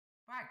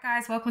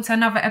Guys, welcome to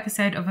another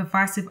episode of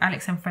Advice with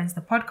Alex and Friends,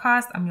 the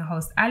podcast. I'm your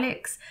host,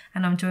 Alex,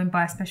 and I'm joined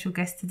by a special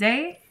guest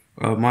today.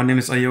 My name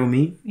is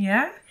Ayomi.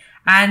 Yeah.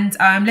 And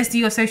let's do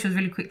your socials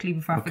really quickly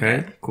before I forget.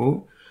 Okay,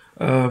 cool.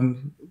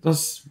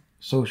 That's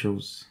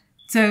socials.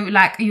 So,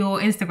 like, your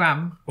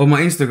Instagram. Oh,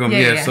 my Instagram,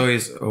 Yeah. So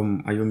it's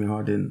Ayomi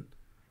Hardin.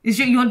 Is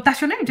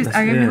that's your name? Just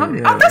Ayomi Hardin?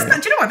 Yeah,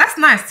 do you know what? That's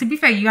nice. To be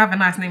fair, you have a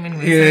nice name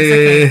anyway. Yeah, so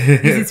it's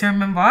okay. yeah. Easy to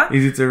remember.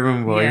 Easy to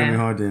remember, Yeah. Ayomi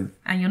Hardin.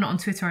 And you're not on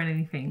Twitter or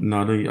anything.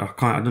 No, I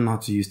can't. I don't know how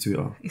to use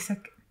Twitter. It's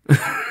okay.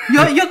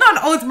 You're not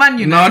an old man,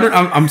 you know. No, I don't.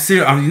 I'm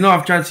serious.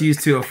 I've tried to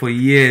use Twitter for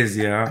years.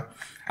 Yeah,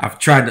 I've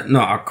tried. No,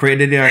 I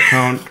created the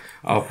account.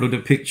 I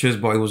uploaded pictures,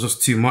 but it was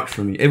just too much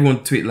for me.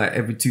 Everyone tweet like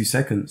every 2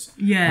 seconds.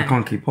 Yeah. I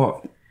can't keep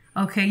up.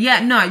 Okay, yeah,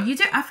 no, you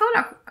do. I feel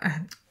like,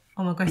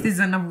 oh my gosh, this is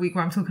another week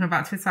where I'm talking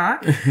about Twitter.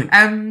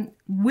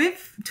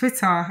 With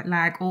Twitter,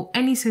 like, or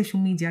any social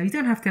media, you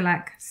don't have to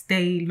like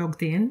stay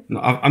logged in. No,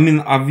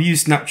 I've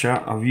used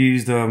Snapchat. I've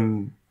used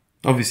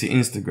obviously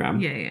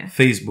Instagram. Yeah.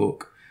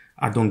 Facebook.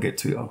 I don't get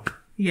Twitter.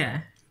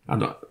 Yeah. I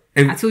don't.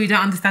 At all, you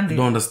don't understand it. I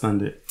don't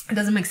understand it. It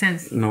doesn't make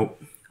sense. Nope.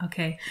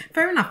 Okay,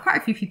 fair enough. Quite a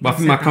few people. But I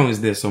think my account is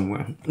there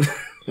somewhere.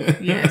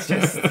 Yeah, it's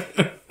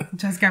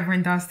just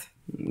gathering dust.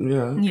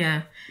 Yeah.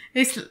 Yeah,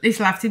 it's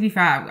life. To be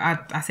fair,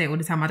 I say it all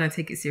the time. I don't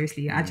take it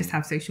seriously. I just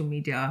have social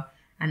media,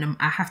 and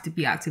I have to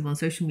be active on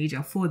social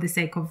media for the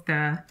sake of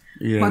the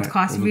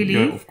podcast, really.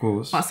 Yeah, of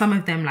course. But some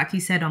of them, like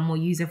you said, are more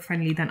user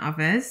friendly than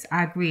others.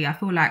 I agree. I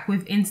feel like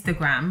with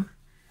Instagram,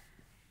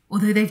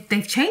 although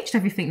they've changed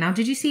everything now.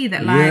 Did you see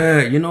that? Like,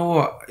 yeah, you know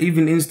what?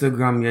 Even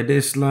Instagram,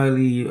 they're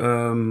slightly,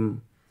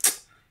 I'm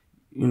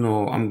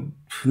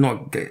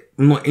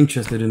not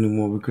interested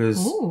anymore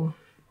because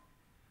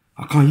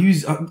I can't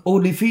use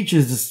all the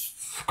features.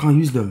 Just can't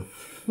use them.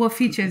 What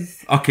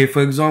features? Okay,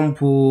 for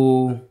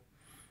example,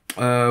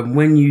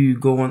 when you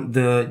go on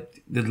the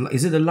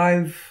is it the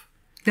live?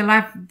 The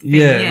live thing,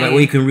 where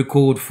you can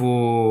record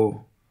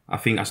for, I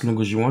think, as long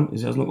as you want.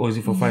 Is it as long, or is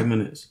it for 5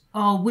 minutes?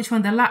 Oh, which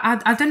one? The live?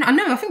 I don't know. I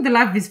know. I think the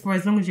live is for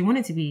as long as you want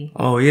it to be.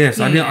 Oh yes,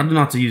 I don't know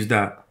how to use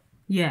that.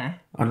 Yeah,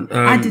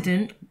 I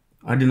didn't.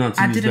 I didn't know how to use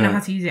that. I didn't know how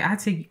to use it. I had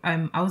to.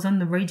 I was on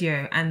the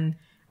radio and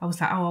I was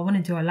like, oh, I want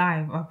to do a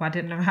live, but I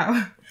didn't know how,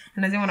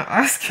 and I didn't want to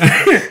ask.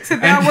 So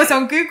then I was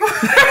on Google.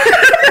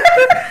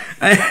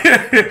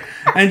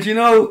 And you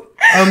know,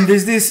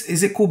 there's this.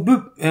 Is it called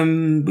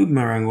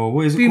Boomerang or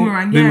what is it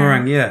Boomerang, called?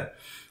 Boomerang, yeah.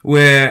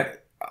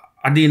 Where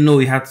I didn't know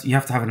you have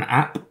to have an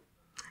app.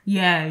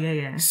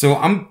 Yeah. So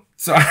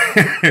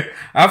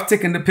I've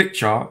taken the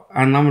picture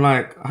and I'm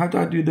like, how do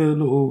I do the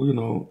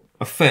little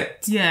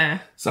effect? Yeah.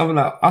 So I'm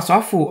like, I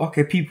thought,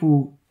 okay,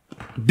 people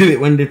do it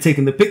when they're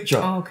taking the picture.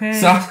 Okay.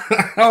 So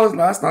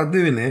I started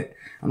doing it,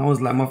 and I was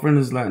like, my friend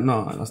was like,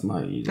 no, that's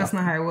not how it works. That's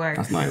not how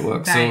it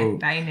works. That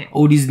ain't it.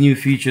 All these new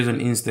features on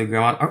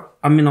Instagram,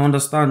 I mean, I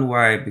understand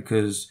why,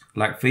 because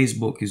like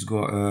Facebook has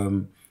got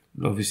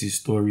obviously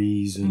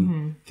stories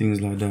and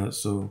things like that.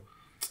 So,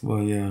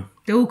 well, yeah,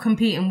 they're all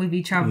competing with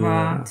each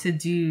other to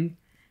do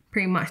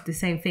pretty much the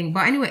same thing.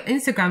 But anyway,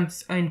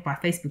 Instagram's owned by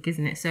Facebook,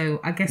 isn't it? So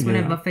I guess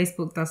whenever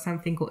Facebook does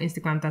something or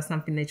Instagram does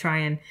something, they try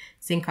and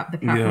sync up the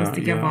platforms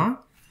together. Yeah.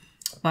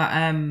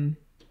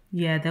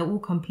 But they're all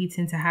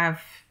competing to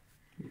have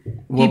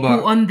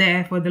people on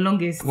there for the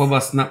longest. What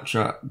about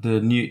Snapchat? The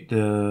new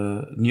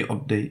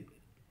update?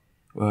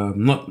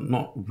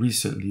 Not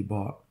recently,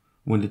 but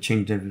when they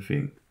changed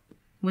everything.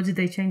 What did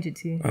they change it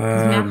to?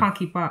 Because I can't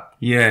keep up.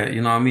 Yeah,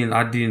 you know what I mean?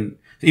 I didn't.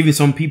 Even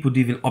some people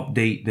didn't even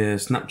update their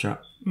Snapchat.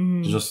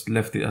 They just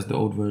left it as the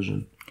old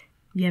version.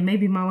 Yeah,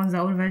 maybe my one's the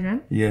old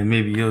version. Yeah,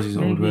 maybe yours is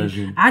the old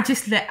version. I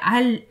just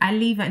I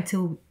leave it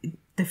until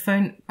the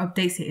phone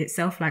updates it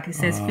itself. Like it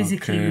says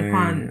physically, you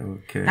can't.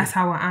 Okay. That's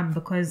how I am,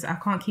 because I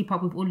can't keep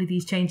up with all of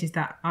these changes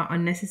that are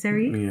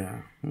unnecessary.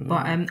 Yeah.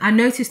 But I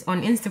noticed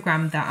on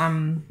Instagram that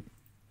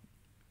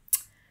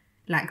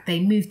like they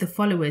moved the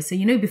followers. So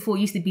before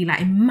it used to be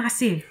like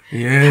massive.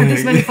 Yeah.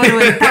 This many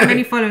followers, that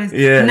many followers.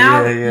 Yeah.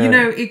 Now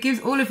it gives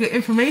all of your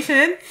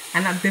information,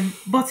 and at the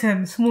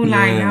bottom, small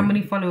line, how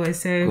many followers.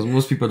 So because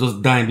most people are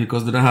just dying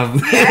because they don't have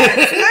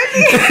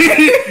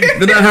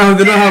they don't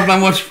have that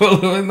much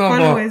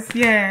followers.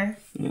 Yeah.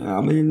 Yeah,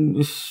 I mean,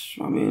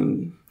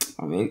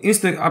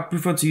 I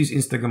prefer to use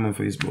Instagram and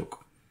Facebook.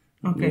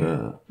 Okay.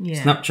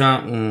 Yeah.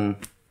 Snapchat.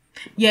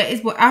 Yeah,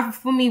 it's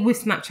for me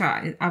with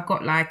Snapchat. I've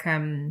got like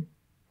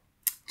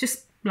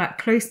just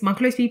like my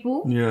close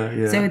people.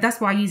 Yeah. So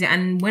that's why I use it.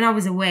 And when I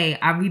was away,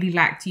 I really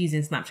liked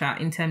using Snapchat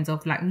in terms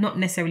of like not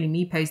necessarily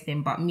me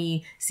posting, but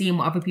me seeing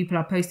what other people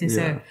are posting. Yeah.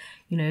 So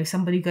if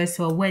somebody goes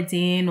to a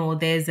wedding or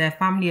there's a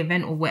family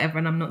event or whatever,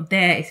 and I'm not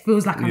there, it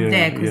feels like I'm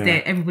there because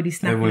everybody's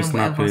snapping and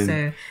whatever.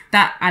 So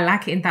that I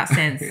like it in that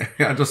sense.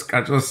 I just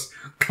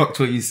clocked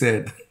what you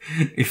said.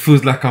 It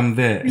feels like I'm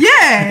there.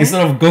 Yeah.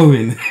 Instead of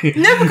going.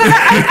 No, because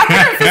I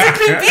couldn't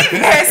physically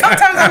be there.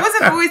 Sometimes I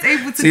wasn't always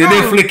able to go. So you're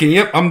there flicking.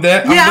 Yep, I'm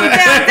there. I'm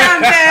there.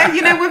 I'm there.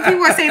 You know, when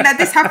people are saying that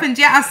this happened,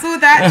 yeah, I saw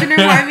that. Do you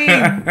know what I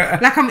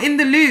mean? Like, I'm in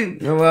the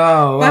loop.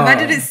 Wow. But if I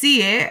didn't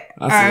see it,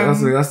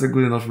 that's a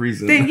good enough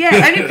reason. Then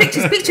yeah, only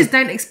pictures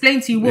don't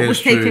explain to you what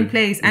was taking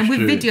place, and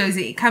with videos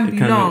it can be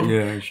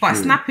long. But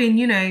snapping,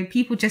 you know,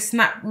 people just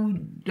snap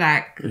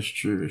like. It's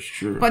true.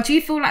 But do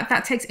you feel like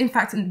that takes? In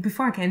fact,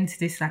 before I get into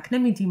this, like,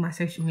 let me do my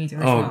social media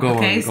as well. Go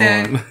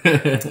on.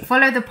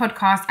 Follow the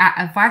podcast at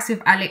Advice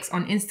with Alex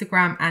on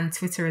Instagram and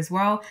Twitter as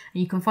well,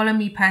 and you can follow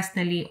me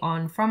personally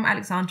on From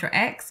Alexandra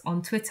X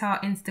on Twitter,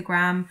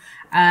 Instagram,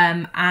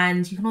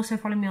 and you can also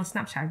follow me on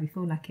Snapchat if you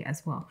feel like it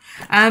as well.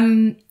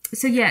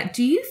 So yeah,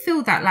 do you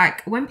feel that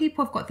like when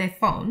people have got their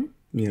phone,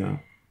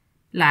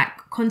 like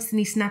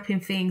constantly snapping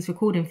things,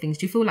 recording things,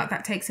 do you feel like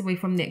that takes away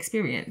from the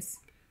experience?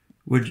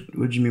 What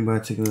do you mean by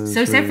taking away?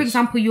 So say for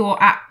example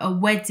you're at a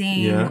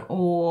wedding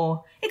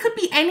or it could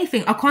be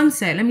anything, a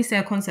concert. Let me say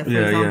a concert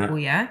for example,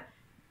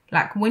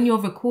 Like when you're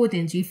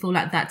recording, do you feel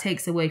like that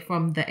takes away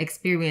from the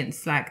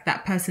experience, like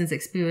that person's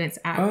experience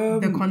at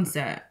the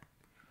concert?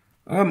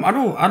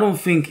 I don't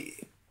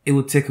think it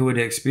would take away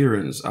the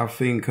experience. I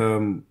think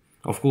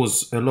of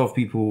course, a lot of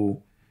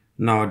people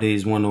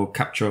nowadays want to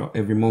capture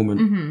every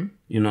moment.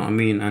 You know what I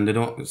mean? And they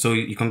don't. So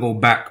you can go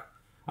back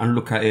and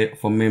look at it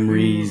for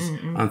memories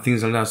and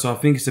things like that. So I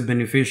think it's a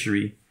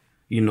beneficiary,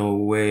 you know,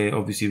 where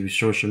obviously with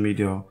social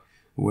media,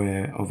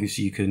 where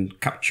obviously you can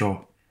capture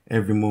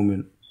every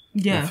moment.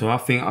 Yeah. So I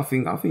think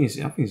it's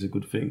a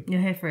good thing.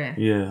 You're here for it.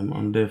 Yeah,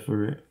 I'm there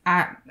for it.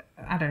 I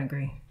don't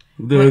agree.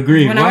 Don't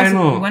agree. Why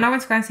not? When I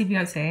went to go and see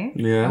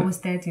Beyonce, I was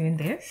there doing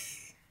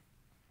this.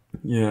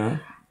 Yeah.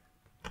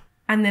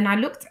 And then I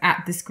looked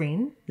at the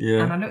screen.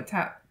 Yeah. And I looked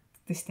at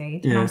the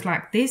stage. And I was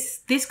like,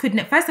 this could...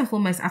 First and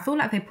foremost, I feel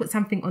like they put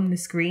something on the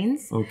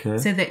screens. Okay.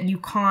 So that you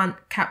can't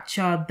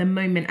capture the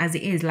moment as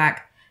it is. Like,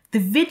 the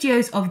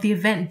videos of the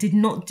event did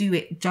not do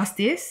it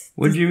justice.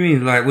 What do you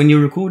mean? Like, when you're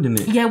recording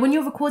it? Yeah, when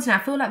you're recording it, I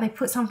feel like they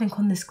put something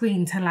on the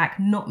screen to, like,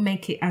 not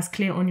make it as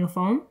clear on your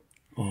phone.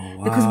 Oh,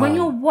 wow. Because when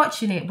you're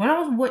watching it, when I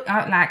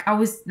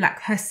was like,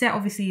 her set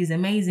obviously is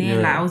amazing. Yeah.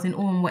 Like, I was in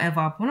awe and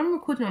whatever. But when I'm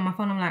recording it on my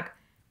phone, I'm like,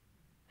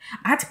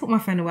 I had to put my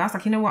phone away. I was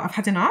like, you know what? I've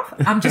had enough.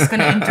 I'm just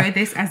going to enjoy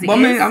this as it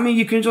is. I mean,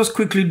 you can just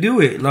quickly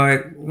do it.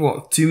 Like,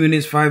 what, 2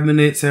 minutes, 5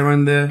 minutes here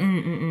and there?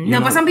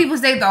 No, but some people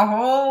stay the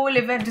whole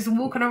event just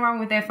walking around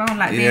with their phone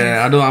like this.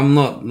 Yeah, I'm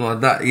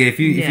not that. Yeah, if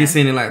you're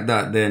saying it like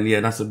that, then yeah,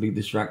 that's a big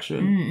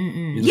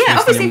distraction. Yeah,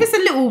 obviously if it's a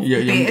little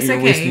bit, it's okay.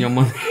 You're wasting your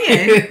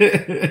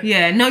money.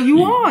 Yeah, no,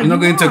 you are. You're not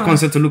going to a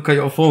concert to look at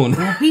your phone.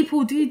 Well,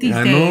 people do these days.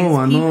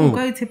 I know. People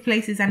go to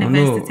places and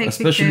events to take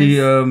especially,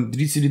 pictures. did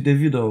you see the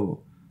Davido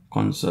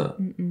concert?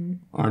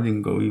 I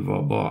didn't go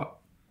either, but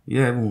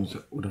yeah, everyone was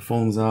with the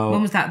phones out.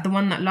 When was that? The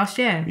one that last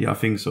year? Yeah, I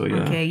think so,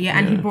 yeah. Okay, yeah,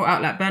 and he brought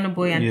out like Burna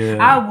Boy and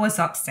I was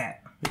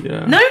upset.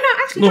 Yeah. No,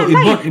 actually,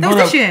 that was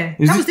this year.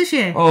 That was this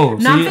year. Oh,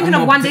 no, I'm thinking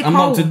of One Day Cold.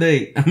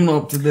 I'm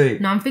not up to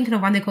date. No, I'm thinking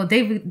of One Day Cold.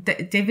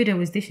 Davido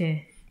was this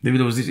year.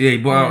 Davido was this year. He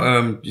brought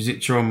out, is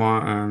it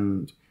Trauma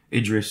and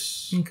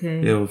Idris?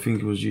 Okay. Yeah, I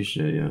think it was this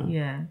year, yeah.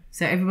 Yeah.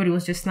 So everybody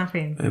was just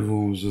snapping.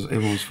 Everyone's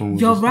phone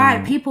was You're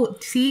right. People,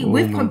 see,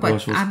 with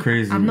gosh, was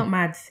crazy. I'm not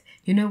mad.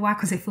 You know why?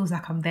 Because it feels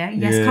like I'm there.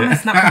 Yes, come and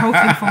snap the whole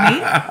thing for me.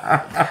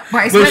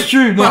 But it's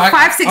true. No, but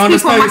 5-6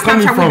 people on my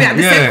Snapchat will be at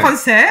the same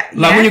concert.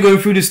 Like when you're going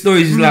through the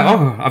stories, it's like,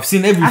 oh, I've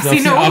seen everything. I've seen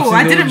it all.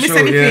 I didn't miss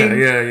anything.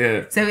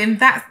 Yeah. So in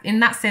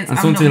that sense, and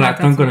something like,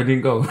 thank God I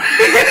didn't go.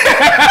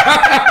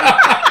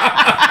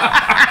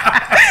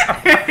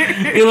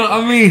 You know what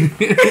I mean?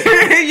 Yeah,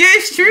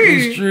 it's true.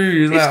 It's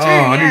true. It's like,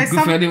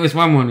 true, I didn't waste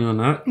my money on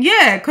that.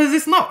 Yeah, because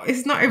it's not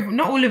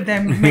all of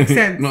them make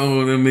sense. Not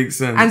all of them make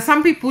sense. And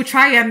some people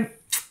try and,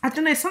 I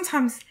don't know,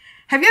 sometimes,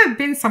 have you ever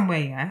been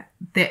somewhere,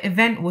 the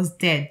event was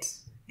dead,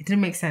 it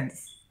didn't make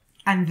sense,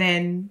 and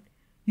then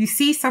you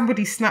see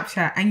somebody's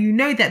Snapchat and you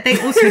know that they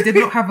also did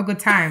not have a good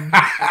time,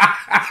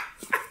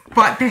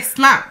 but their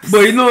slaps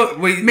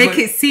make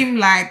it seem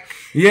like...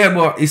 Yeah,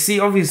 but you see,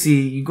 obviously,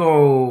 you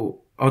go...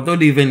 Although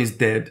the event is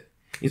dead,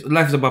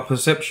 life is about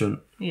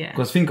perception. Yeah.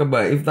 Because think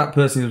about it, if that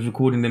person is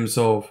recording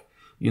themselves,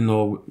 you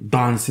know,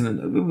 dancing,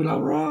 and we'll be like,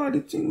 right,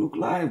 the thing look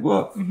live,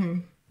 but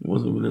it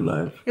wasn't really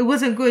live. It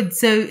wasn't good.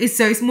 So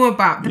it's more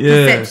about the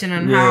perception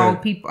and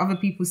how other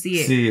people see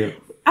it.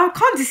 I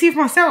can't deceive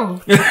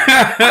myself. I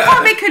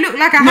can't make it look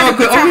like I had a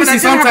good time. Obviously,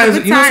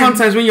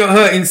 sometimes when you're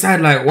hurt inside,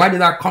 like, why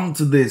did I come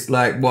to this?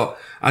 Like, but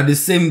at the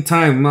same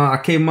time, I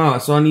came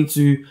out, so I need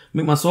to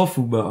make myself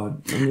feel better.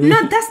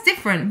 No, that's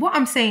different. What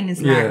I'm saying is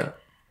like,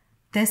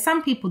 there's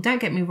some people, don't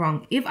get me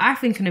wrong, if I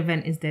think an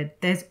event is dead,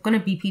 there's going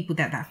to be people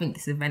that think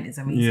this event is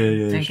amazing.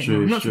 Yeah, don't get me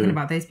wrong. I'm not talking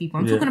about those people.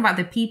 I'm talking about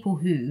the people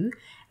who,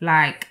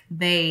 like,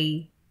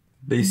 they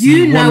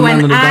see you know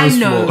when I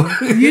know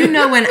you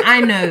know when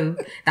I know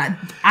that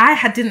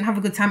I didn't have a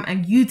good time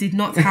and you did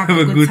not have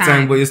a good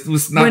time, but you're still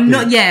snapping.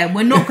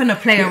 We're not gonna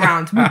play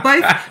around.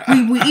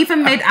 We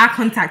even made eye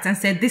contact and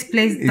said this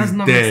place does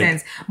not make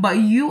sense, but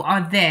you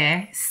are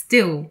there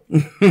still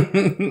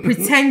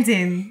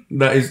pretending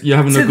that you're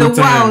having a good time to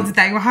the world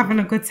that you're having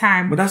a good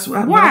time. But that's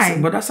why.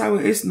 But that's how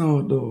it is now,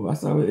 though.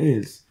 That's how it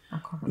is. I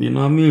can't. You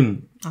know what I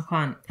mean? I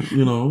can't.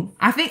 You know?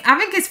 I think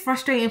it's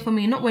frustrating for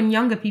me, not when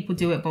younger people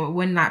do it, but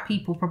when like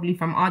people probably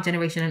from our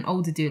generation and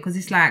older do it, because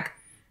it's like,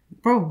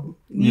 bro,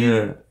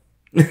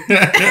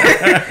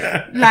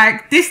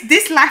 like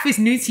this life is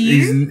new to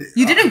you.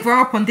 You didn't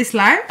grow up on this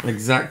life.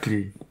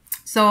 Exactly.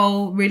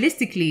 So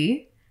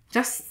realistically,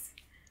 just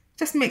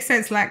makes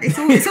sense. Like it's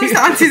always the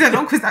aunties and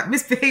uncles that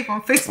misbehave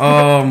on Facebook.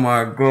 Oh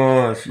my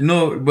gosh.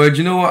 No, but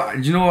you know what?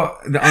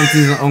 The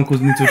aunties and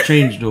uncles need to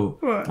change though.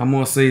 What? I'm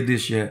gonna say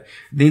this, yeah.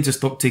 They need to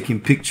stop taking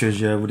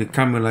pictures, yeah, with the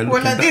camera like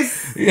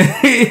this.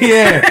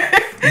 Yeah.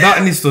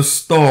 That needs to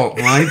stop,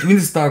 right? We need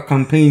to start a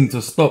campaign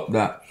to stop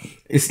that.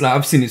 It's like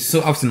I've seen it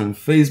on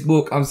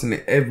Facebook, I've seen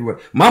it everywhere.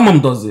 My mom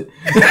does it.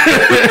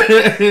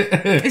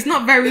 It's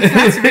not very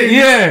flattering.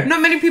 Yeah. Not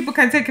many people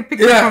can take a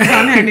picture from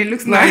down here and it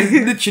looks nice.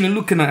 Literally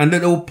looking at it, and then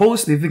they'll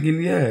post it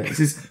thinking, it's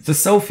a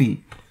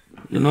selfie.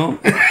 You know?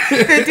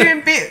 They're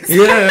doing bits.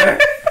 Yeah.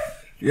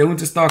 Yeah, we need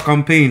to start a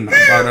campaign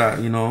about that,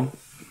 you know.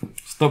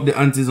 Stop the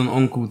aunties and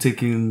uncle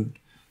taking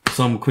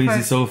some crazy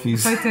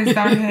selfies. Photos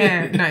down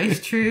here. No, it's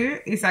true.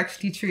 It's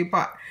actually true.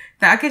 But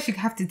I guess you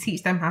have to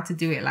teach them how to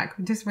do it. Like,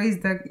 just raise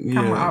the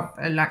camera up,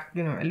 like,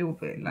 you know, a little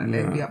bit. Like,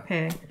 let it be up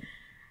here.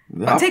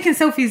 But taking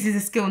selfies is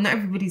a skill. Not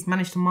everybody's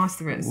managed to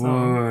master it. So.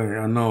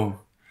 I know.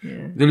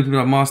 Yeah. The only people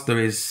that master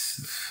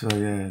is,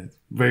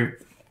 very,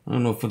 I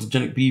don't know,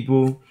 photogenic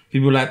people.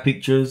 People who like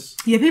pictures.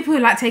 Yeah, people who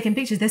like taking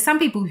pictures. There's some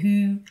people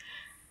who,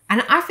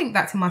 and I think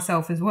that to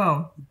myself as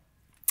well.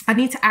 I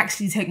need to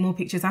actually take more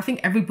pictures. I think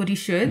everybody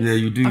should. Yeah,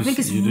 you do. I think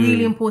it's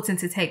really important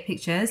to take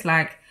pictures,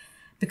 like,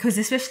 because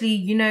especially,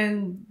 you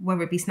know,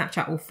 whether it be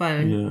Snapchat or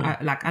phone,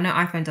 I know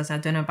iPhone does, I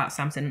don't know about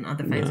Samsung and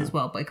other phones as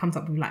well, but it comes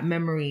up with like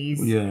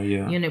memories.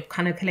 You know,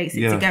 kind of collates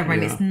it together,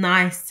 and it's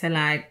nice to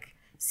like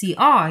see,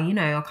 you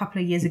know, a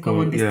couple of years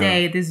ago on this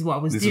day, this is what I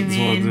was doing. This is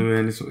what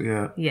I was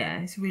doing. Yeah,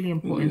 it's really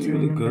important to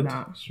remember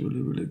that. It's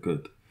really, really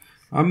good.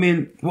 I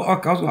mean,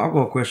 I've got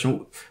a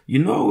question. You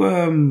know,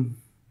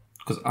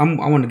 because I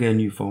want to get a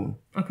new phone.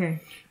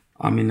 Okay.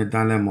 I'm in a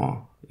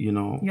dilemma, you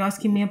know. You're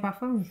asking me about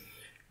phones?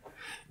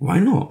 Why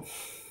not?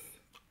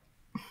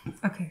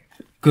 Okay.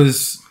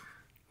 Because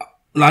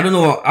I don't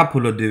know what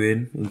Apple are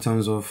doing in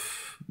terms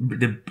of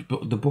they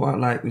bought out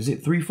like, is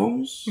it 3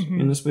 phones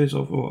in the space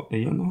of what, a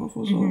year and a half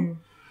or so?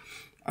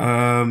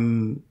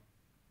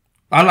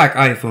 I like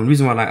iPhone. The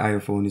reason why I like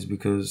iPhone is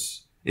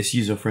because it's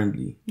user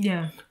friendly.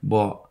 Yeah.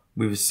 But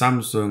with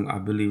Samsung, I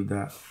believe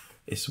that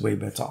it's way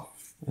better.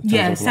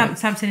 Yeah,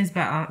 Samsung is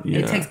better.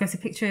 It takes better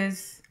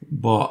pictures.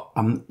 But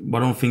I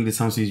don't think the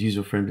Samsung is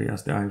user friendly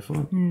as the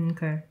iPhone.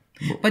 Okay.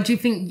 But do you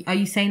think, are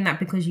you saying that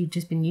because you've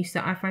just been used to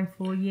iPhone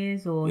for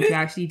years, or do you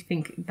actually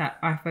think that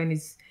iPhone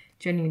is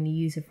genuinely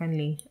user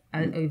friendly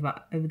over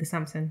the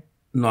Samsung?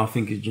 No, I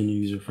think it's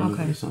genuinely user friendly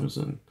over the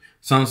Samsung.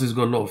 Samsung's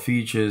got a lot of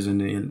features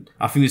in it, and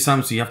I think with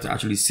Samsung you have to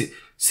actually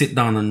sit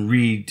down and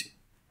read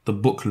the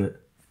booklet.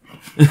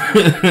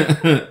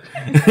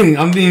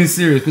 I'm being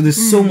serious because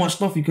there's so much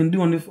stuff you can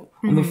do on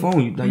the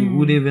phone that you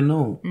wouldn't even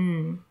know.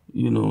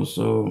 You know,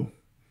 so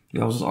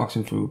I was just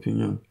asking for your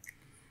opinion.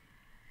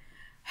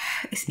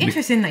 It's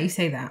interesting that you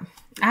say that.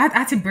 I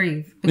had to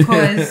breathe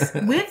because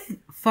with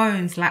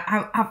phones, like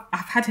I've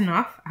had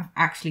enough. I've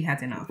actually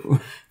had enough.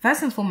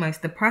 First and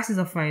foremost, the prices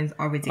of phones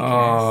are ridiculous.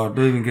 Oh,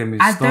 don't even get me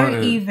started. I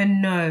don't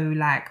even know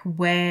like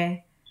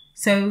where.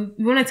 So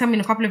you want to tell me in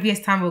a couple of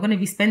years' time we're going to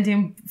be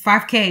spending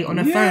 5K on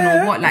a phone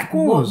or what? Like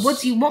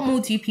what more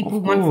do you people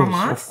want from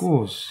us? Of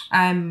course.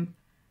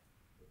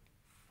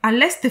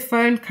 Unless the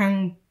phone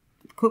can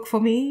cook for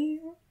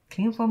me,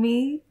 clean for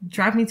me,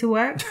 drive me to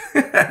work.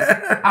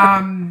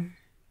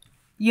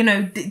 You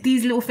know,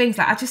 these little things,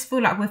 like I just feel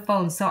like with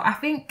phones. So I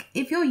think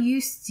if you're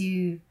used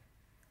to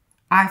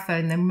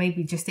iPhone, then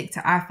maybe just stick to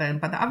iPhone.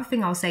 But the other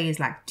thing I'll say is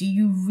like, do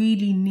you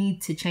really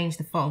need to change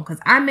the phone? Because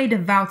I made a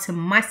vow to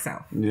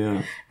myself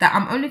that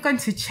I'm only going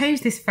to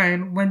change this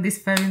phone when this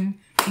phone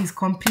is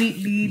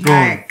completely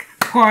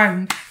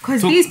gone.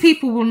 Because these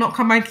people will not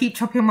come and keep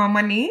chopping my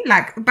money.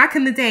 Like back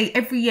in the day,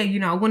 every year, you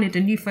know, I wanted a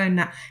new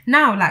phone.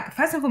 Now, like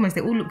first and foremost,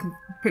 they all look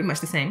pretty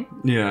much the same.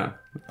 Yeah,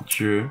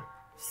 true.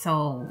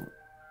 So,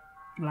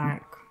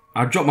 like,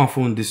 I dropped my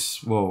phone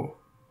this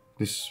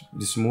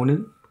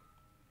morning.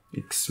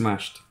 It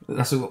smashed.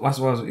 That's why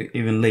I was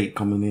even late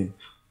coming in.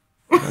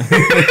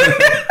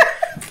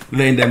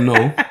 Letting them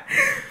know.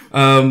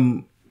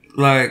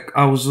 Like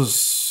I was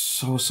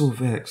so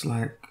vexed.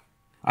 Like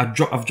I've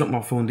dropped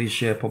my phone this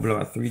year probably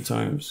like 3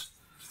 times.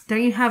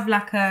 Don't you have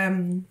like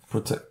screen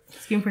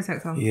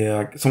protector?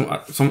 Yeah. Some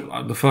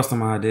the first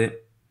time I had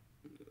it,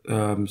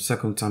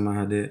 second time I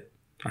had it,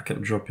 I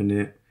kept dropping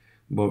it.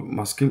 But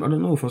my screen, I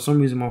don't know, for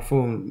some reason my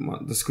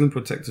phone, the screen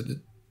protector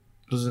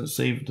doesn't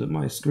save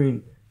my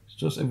screen. It's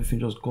just everything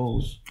just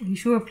goes. Are you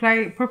sure apply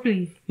it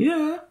properly?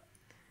 Yeah.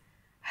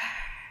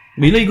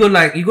 But you know,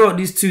 you got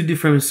these 2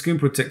 different screen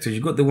protectors.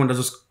 You got the one that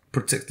just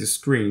protects the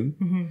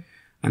screen,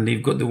 and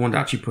they've got the one that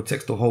actually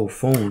protects the whole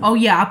phone. Oh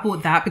yeah, I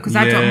bought that because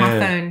I dropped my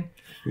phone.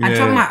 I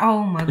dropped my,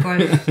 oh my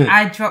God,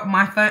 I dropped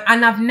my phone,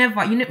 and I've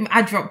never, you know,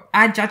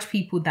 I judge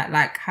people that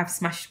like have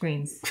smashed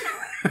screens.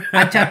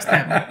 I judge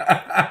them.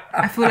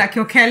 I feel like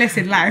you're careless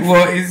in life.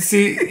 Well, it's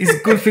a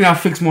good thing I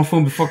fixed my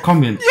phone before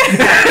coming.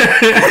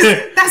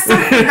 That's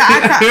something that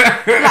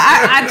I can't,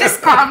 like, I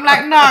just can't, I'm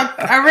like, no,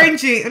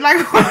 arrange it.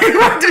 Like,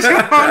 why does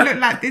your phone look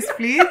like this,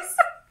 please?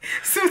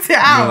 Sort it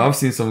out. No, I've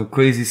seen some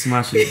crazy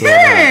smashes, bro.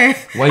 Yeah.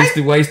 Like,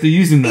 why are you still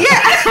using that?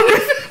 Yeah,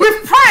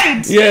 with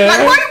pride. Yeah. Like,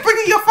 why are you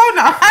bringing your phone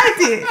out?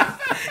 Hide it.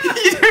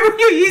 You know, when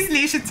you're using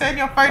it, you should turn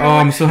your phone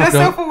I'm so happy.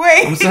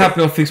 away. I'm so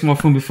happy I fixed my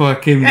phone before I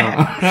came now.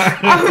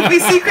 I would be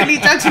secretly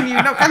judging you,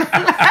 not gonna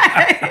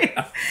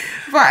lie.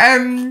 But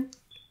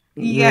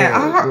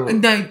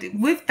no,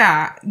 with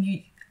that,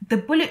 the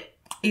bullet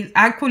is,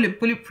 I call it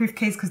bulletproof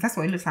case because that's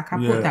what it looks like. I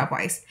bought that,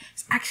 but it's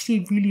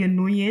actually really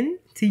annoying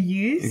to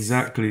use.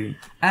 Exactly.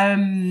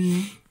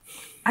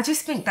 I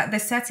just think that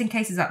there's certain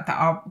cases that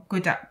are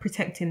good at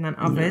protecting than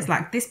others.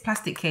 Like this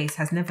plastic case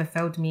has never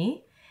failed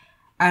me.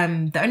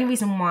 The only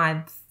reason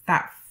why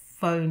that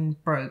phone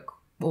broke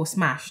or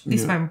smashed,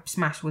 this phone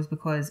smashed, was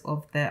because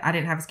of I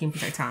didn't have a screen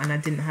protector and I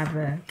didn't have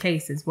a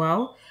case as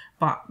well.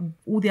 But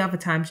all the other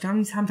times, do you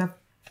know how many times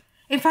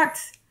in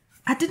fact,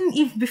 I didn't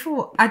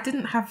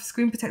have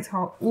screen protector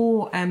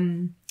or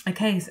a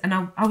case, and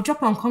I'll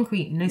drop it on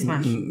concrete, no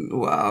smash.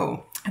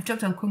 Wow. I've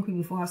dropped it on concrete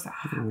before. I was like,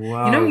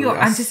 wow, you know, you're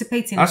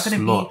anticipating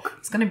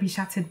it's gonna be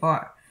shattered,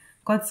 but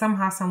God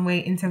somehow, some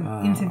way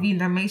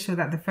intervened and made sure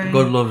that the phone.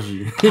 God loves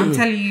you. I'm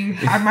telling you,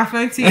 I have my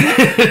phone to you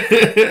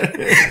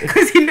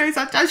because He knows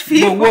I judge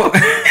people. But what?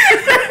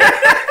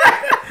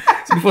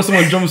 Before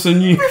someone jumps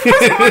on you.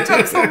 Before someone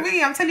jumps on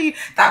me, I'm telling you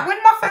that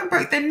when my phone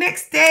broke the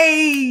next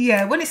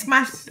day, when it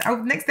smashed,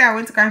 next day I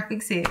went to go and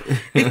fix it.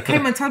 They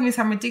came and told me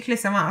some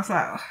ridiculous amount. I was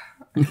like,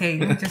 oh,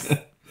 okay, just.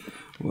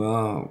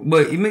 Wow,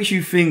 but it makes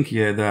you think,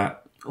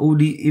 that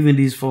even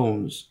these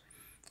phones,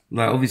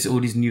 like obviously all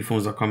these new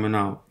phones are coming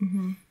out,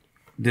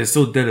 they're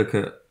so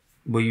delicate.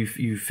 But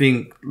you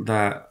think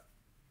that,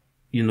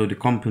 you know, the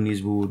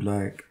companies would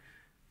like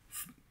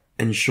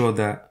ensure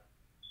that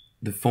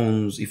the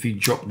phones, if you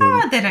drop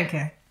them, they don't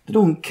care. They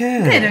don't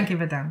care. They don't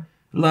give a damn.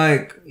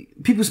 Like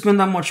people spend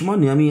that much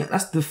money. I mean,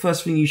 that's the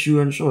first thing you should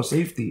ensure: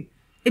 safety.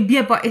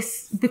 Yeah, but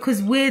it's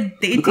because we're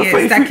the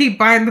idiots that keep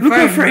buying the phone. Look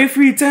at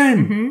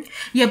 3310.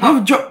 Yeah, but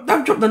I've dropped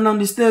them down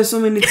the stairs so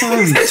many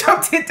times. I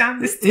dropped it down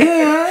the stairs.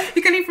 Yeah.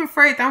 You can even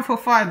throw it down for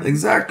fun.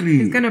 Exactly.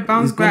 It's gonna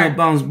bounce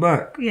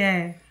back.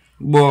 Yeah.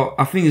 But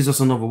I think it's just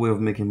another way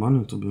of making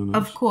money, to be honest.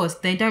 Of course,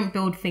 they don't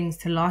build things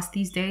to last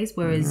these days,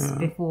 whereas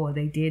before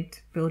they did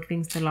build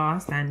things to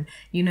last. And,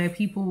 you know,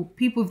 people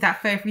with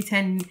that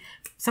 3310,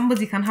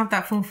 somebody can have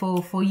that phone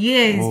for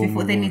years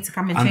before they need to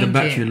come and change it. And the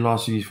battery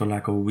lasts you for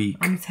like a week.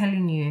 I'm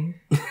telling you.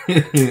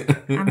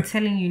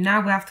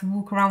 Now we have to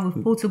walk around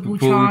with portable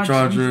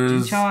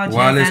chargers,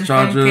 wireless and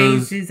chargers, phone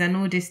cases and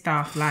all this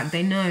stuff. Like,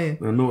 they know.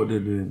 They know what they're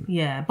doing.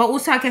 Yeah. But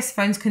also, I guess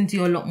phones can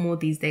do a lot more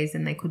these days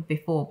than they could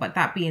before. But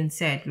that being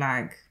said,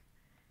 like,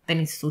 they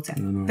need to sort it.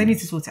 They need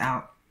to sort it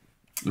out.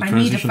 I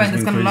need a phone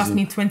that's going to last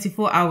me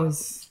 24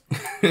 hours.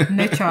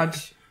 No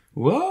charge.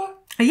 What?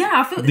 Yeah,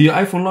 I feel. Do your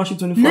iPhone last you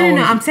 24 hours?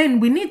 No, I'm saying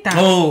we need that.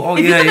 If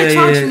you're going to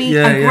charge me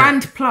a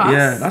grand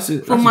plus that's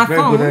a my very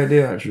phone, good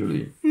idea,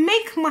 actually.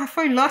 Make my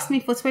phone last me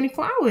for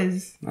 24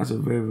 hours. That's a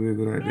very, very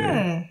good idea.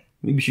 Yeah.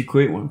 Maybe you should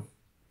create one.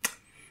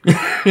 If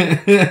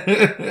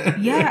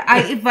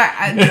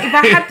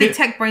I had the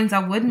tech brains, I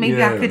would.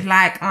 Maybe I could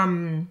like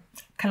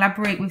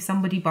collaborate with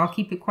somebody, but I'll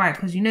keep it quiet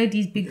because you know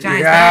these big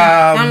giants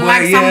don't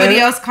like somebody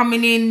else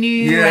coming in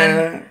new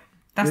and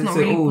that's not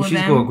really for she's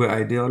them. got a great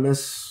idea.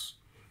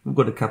 We've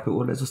got the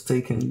capital. Let's just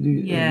take it and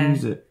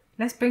use it.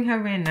 Let's bring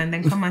her in and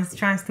then come and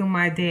try and steal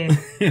my idea.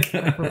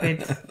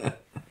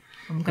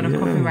 I'm gonna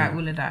copyright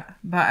all of that.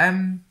 But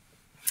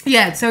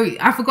so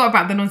I forgot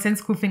about the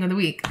nonsensical thing of the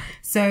week.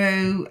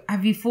 So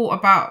have you thought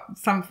about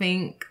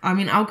something? I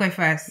mean, I'll go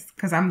first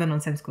because I'm the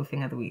nonsensical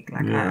thing of the week.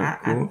 Like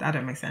I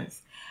don't make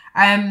sense.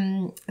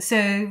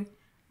 So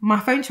my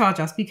phone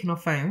charger, speaking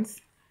of phones,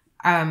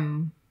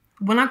 when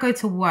I go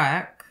to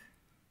work,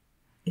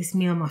 it's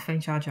me on my phone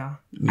charger.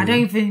 I don't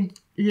even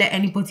let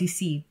anybody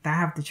see that I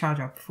have the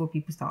charger before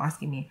people start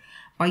asking me.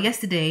 But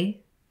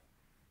yesterday,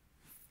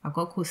 I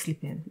got caught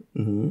sleeping.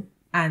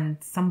 And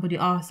somebody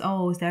asked,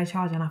 is there a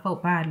charger? And I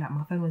felt bad, like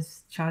my phone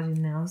was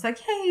charging there. I was like,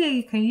 yeah,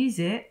 you can use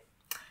it.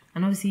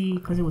 And obviously,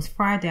 because it was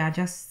Friday, I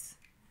just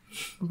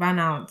ran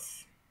out.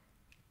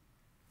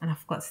 And I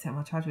forgot to take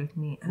my charger with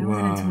me. And it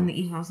wasn't until in the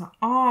evening, I was like,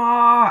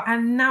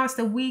 and now it's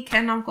the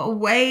weekend, I've got to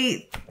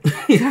wait.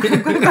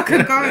 I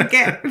could go and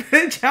get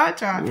the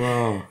charger.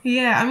 Wow.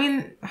 Yeah, I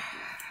mean...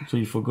 So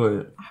you forgot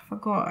it? I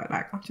forgot.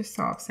 Like, I'm just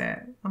so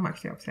upset. I'm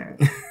actually upset.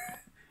 Do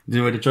you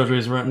know where the charger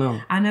is right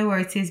now? I know where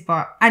it is,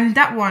 but... And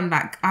that one,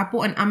 like, I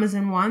bought an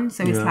Amazon one,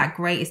 so it's, like,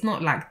 great. It's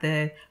not like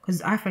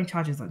because iPhone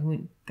chargers, like,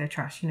 they're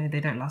trash. You know, they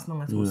don't last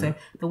long at all. So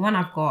the one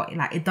I've got,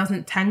 like, it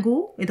doesn't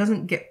tangle. It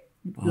doesn't get...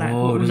 like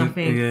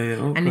nothing, okay.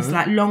 And it's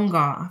like longer.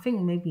 I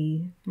think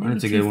maybe I need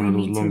to get one of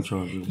those long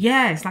chargers.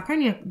 Yeah, it's like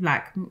only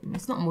like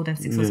it's not more than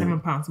 £6 or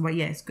 £7, but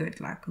yeah, it's good.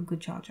 Like a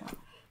good charger.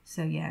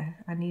 So yeah,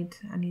 I need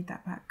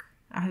that back.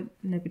 I hope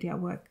nobody at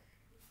work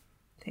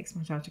takes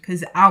my charger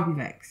because I'll be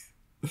vexed.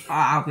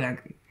 I'll be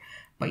angry.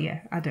 But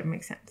yeah, I don't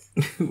make sense.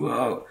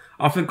 Well,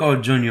 I think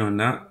I'll join you on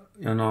that.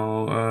 You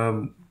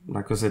know,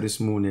 like I said this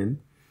morning,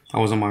 I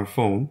was on my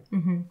phone,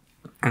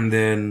 and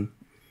then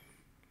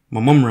my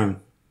mum rang.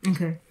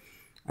 Okay.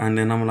 And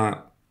then I'm like,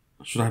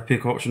 should I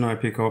pick up? Should I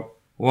pick up?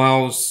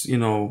 Whilst, you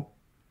know,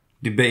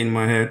 debating in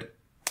my head,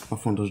 my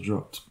phone just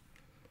dropped.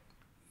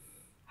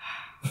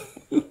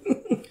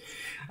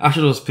 I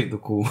should have just picked the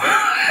call.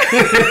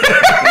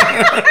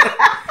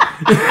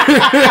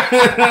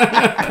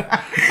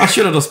 I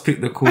should have just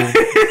picked the call.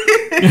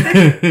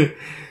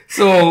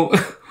 So,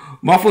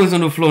 my phone is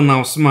on the floor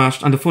now,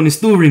 smashed, and the phone is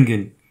still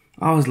ringing.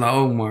 I was like,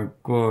 oh my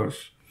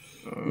gosh.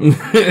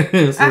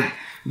 So,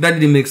 that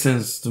didn't make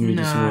sense to me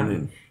this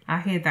morning. I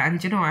hear that. And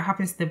do you know what? It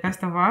happens to the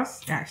best of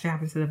us. It actually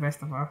happens to the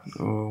best of us.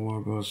 Oh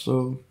my gosh.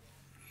 So,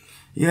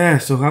 yeah.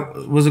 So,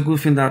 it was a good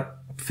thing that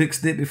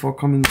fixed it before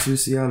coming to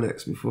see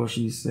Alex, before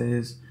she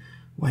says,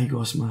 why you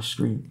got a smash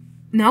screen?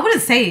 No, I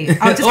wouldn't say it.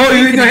 I'll just oh,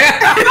 you know,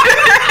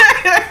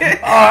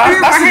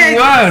 that's even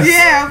worse.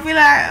 Yeah, I'll be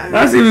like...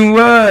 That's even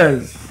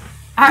worse.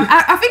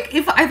 I think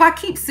if I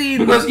keep seeing...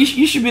 Because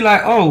you should be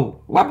like,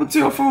 oh, what happened to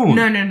your phone?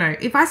 No.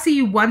 If I see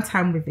you one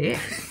time with it,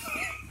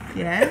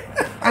 yeah,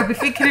 I'll be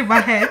thinking in my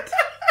head,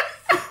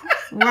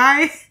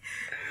 why is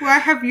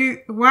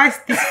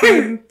this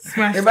phone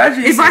smashed?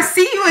 If I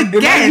see you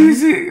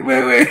again...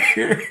 Wait.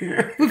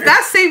 With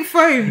that same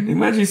phone...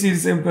 Imagine you see the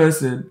same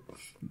person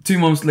 2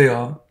 months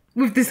later...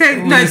 With the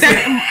same... No, I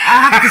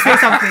have to say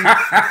something.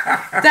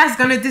 That's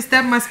going to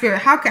disturb my spirit.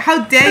 How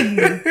dare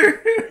you?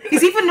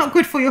 It's even not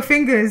good for your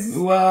fingers.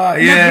 Wow,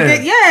 yeah.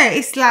 Yeah,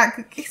 it's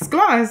like, it's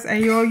glass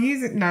and you're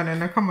using...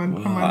 No, come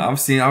on.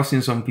 I've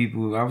seen some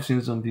people like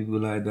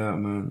that,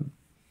 man.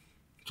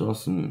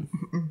 Trust me.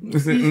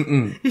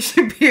 You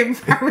should be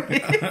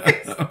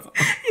embarrassed.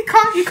 You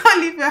can't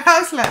leave your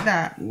house like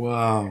that.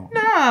 Wow.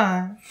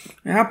 Nah.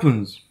 It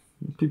happens.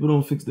 People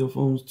don't fix their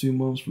phones 2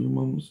 months, 3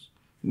 months.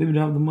 Maybe they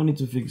have the money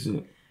to fix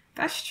it.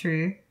 That's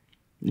true.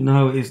 You know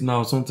how it is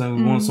now. Sometimes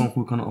we want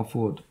something we cannot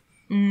afford.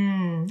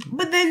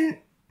 But then...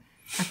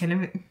 Okay, let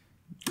me...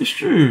 It's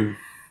true.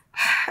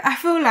 I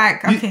feel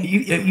like... Okay.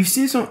 You've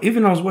seen some...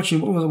 Even I was watching...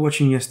 What was I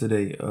watching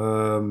yesterday?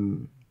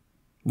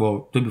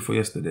 Well, day before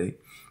yesterday.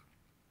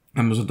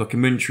 And there was a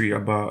documentary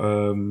about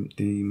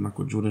the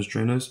Michael Jordan's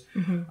trainers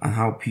and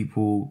how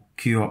people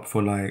queue up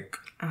for like...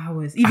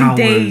 Hours. Even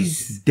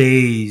days.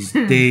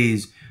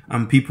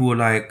 And people were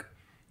like...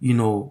 You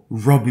know,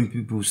 robbing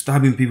people,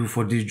 stabbing people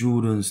for these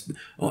Jordans,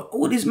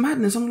 all this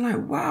madness. I'm like,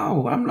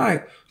 wow. I'm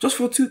like, just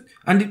for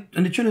and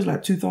the trainer's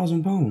like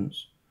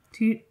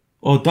 £2,000,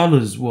 or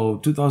dollars. Well,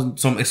 2,000,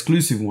 some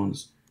exclusive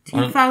ones.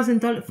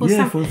 $2,000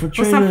 for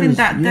for something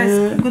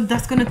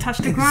that's gonna touch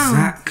the ground.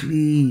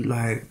 Exactly.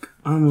 Like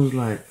I was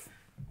like,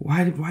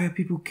 why are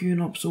people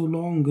queuing up so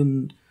long,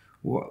 and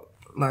why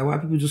are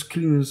people just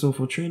killing themselves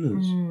for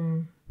trainers?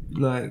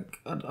 Like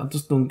I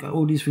just don't.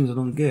 All these things I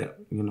don't get.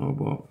 You know,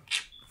 but.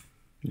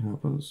 It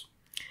happens.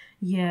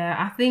 Yeah,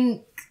 I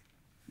think.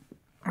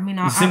 I mean,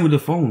 same with the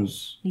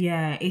phones.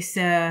 Yeah, it's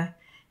a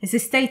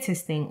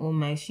status thing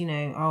almost. You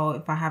know,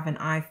 if I have an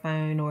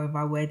iPhone or if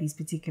I wear these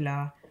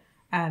particular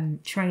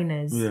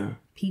trainers,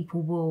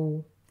 people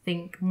will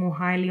think more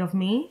highly of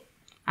me.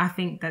 I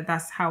think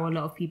that's how a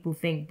lot of people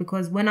think,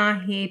 because when I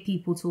hear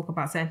people talk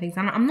about certain things,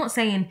 and I'm not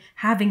saying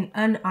having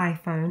an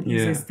iPhone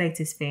is a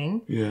status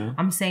thing. Yeah,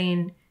 I'm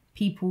saying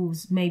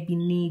people's maybe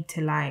need to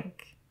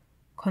like.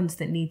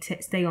 Constantly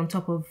stay on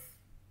top of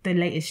the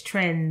latest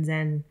trends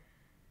and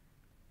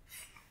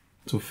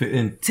to fit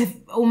in. To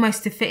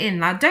fit in.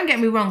 Like, don't get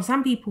me wrong,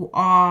 some people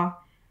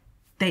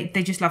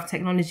they just love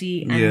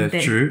technology and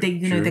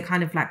they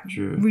kind of like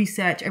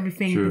research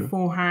everything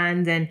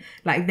beforehand and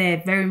like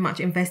they're very much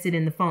invested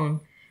in the phone.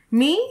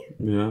 Me?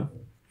 Yeah.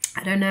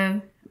 I don't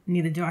know.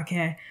 Neither do I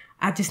care.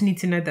 I just need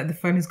to know that the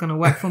phone is gonna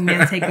work for me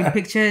and take good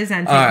pictures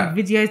and take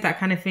good videos, that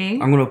kind of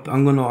thing. I'm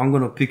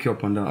gonna pick you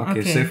up on that.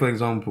 Okay. Say for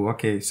example,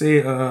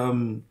 say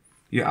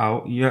you're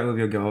out with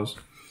your girls,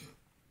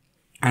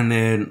 and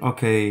then I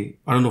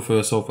don't know for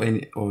yourself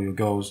or your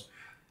girls,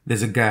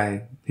 there's a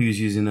guy who's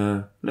using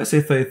a, let's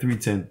say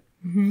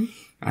 3310,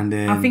 and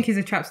then I think he's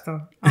a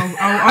trapstar. I'll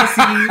ask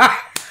you.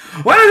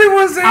 Why does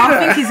everyone say that? I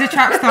think he's a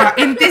trap star.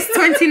 In this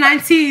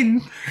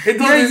 2019,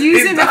 you're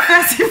using a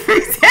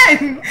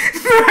 3310.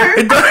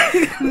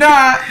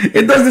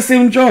 It does the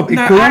same job. It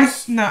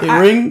calls. It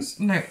rings.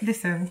 No,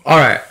 listen. All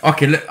right.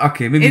 Okay.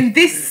 Maybe in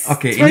this.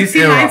 Okay. In this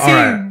era. All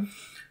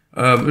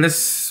right.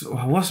 Let's.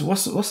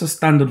 What's a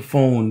standard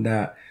phone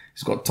that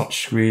it's got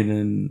touch screen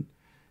and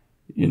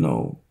you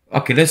know?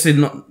 Okay. Let's say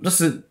not.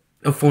 Just a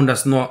phone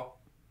that's not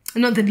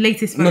the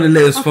latest phone. Not the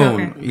latest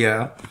phone. Okay.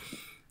 Yeah.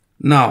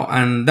 Now,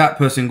 and that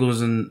person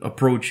goes and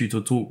approach you to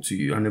talk to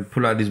you and they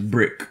pull out this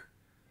brick.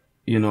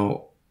 You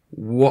know,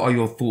 what are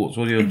your thoughts?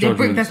 What are your judgments?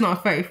 The brick that's not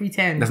a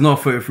 3310. That's not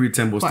a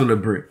 3310, but still a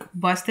brick.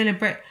 But still a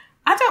brick.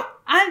 I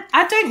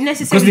don't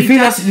necessarily...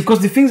 Because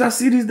the things I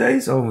see these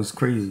days, it's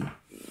crazy.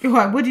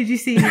 What did you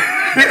see?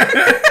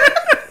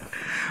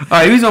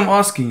 The reason I'm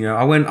asking you,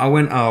 I went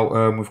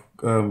out with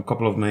a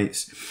couple of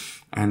mates,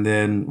 and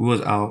then we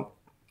was out,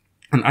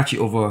 and actually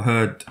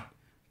overheard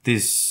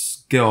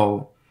this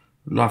girl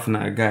laughing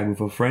at a guy with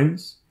her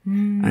friends,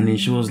 and then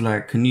she was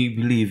like, "Can you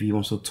believe he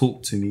wants to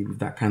talk to me with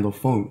that kind of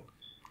phone?"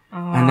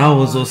 And I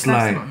was just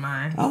like, not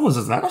nice. I was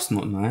just like, that's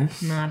not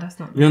nice. Nah, that's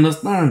not. You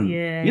understand?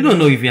 Yeah. You don't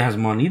know if he has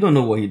money. You don't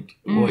know what he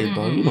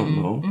does. You don't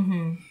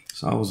know.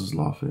 So I was just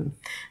laughing.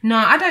 No,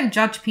 I don't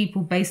judge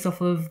people based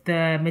off of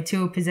the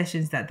material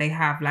possessions that they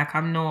have. Like,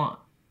 I'm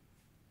not.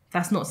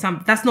 That's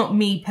not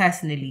me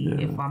personally.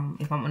 Yeah. If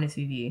I'm honest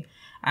with you.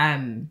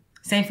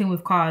 Same thing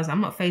with cars.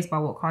 I'm not fazed by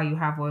what car you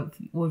have, or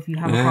if you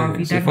have a car. If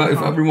you don't have a car.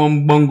 If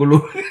everyone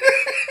bungalow.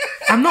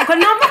 I'm not going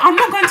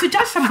to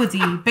judge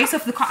somebody based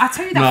off the car. I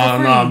tell you that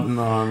for free.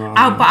 No.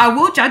 But I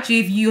will judge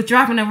you if you're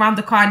driving around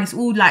the car and it's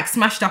all like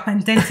smashed up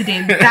and dented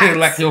in.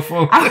 Like your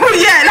phone. Like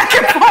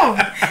your phone.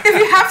 If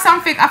you have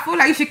something, I feel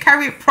like you should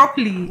carry it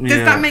properly.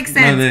 Does that make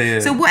sense? Yeah.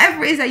 So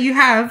whatever it is that you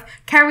have,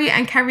 carry it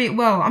and carry it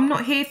well. I'm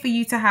not here for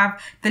you to have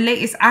the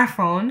latest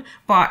iPhone,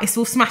 but it's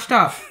all smashed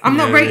up. I'm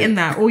not rating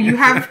that. Or you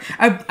have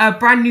a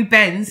brand new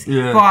Benz,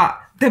 but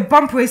the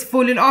bumper is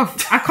falling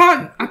off. I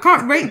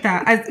can't rate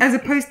that as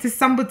opposed to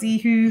somebody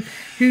who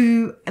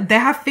they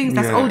have things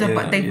that's older,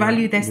 but they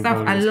value their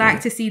stuff. I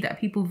like to see that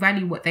people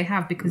value what they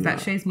have, because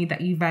that shows me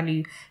that you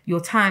value your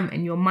time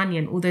and your money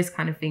and all those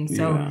kind of things.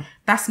 So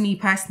that's me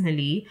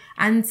personally.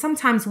 And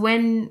sometimes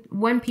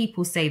when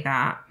people say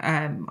that,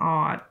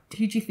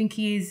 who do you think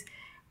he is?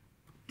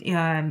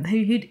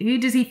 Who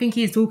does he think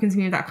he is talking to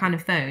me with that kind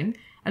of phone?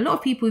 A lot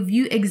of people, if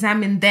you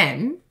examine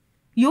them,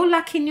 you're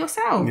lacking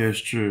yourself. Yeah, it's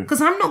true.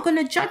 Because I'm not going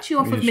to judge you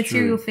off of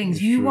material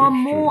things. You are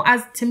more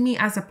to me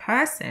as a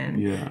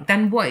person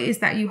than what it is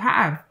that you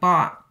have.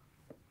 But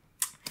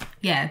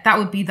yeah, that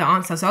would be the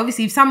answer. So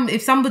obviously, if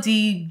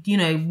somebody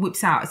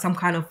whips out some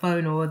kind of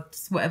phone or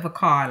whatever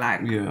car,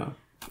 like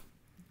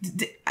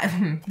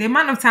the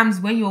amount of times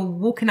when you're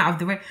walking out of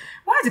the way,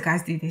 why do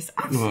guys do this?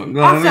 I don't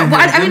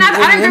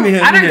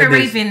go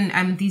raving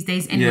these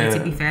days anyway.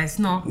 To be fair, it's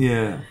not.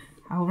 Yeah.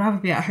 I would rather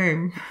be at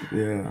home.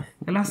 Yeah.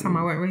 The last time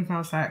I went raving, I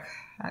was like,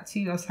 at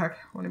 2, I was like, I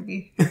want to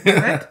be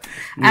bed.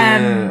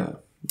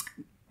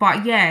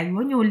 But yeah,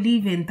 when you're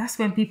leaving, that's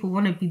when people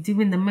want to be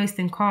doing the most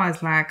in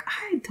cars. Like,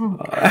 I don't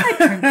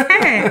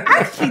care. I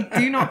actually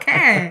do not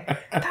care.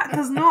 That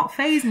does not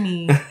faze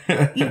me.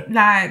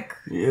 Like,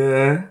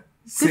 yeah.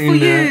 Good for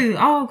you.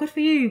 Oh, good for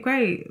you.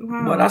 Great.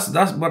 Wow. But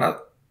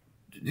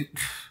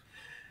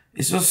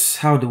it's just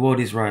how the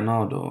world is right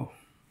now, though.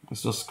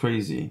 It's just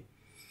crazy.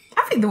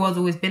 I think the world's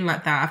always been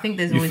like that. I think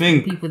there's always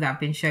been people that have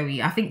been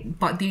showy. I think,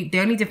 but the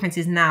only difference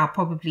is now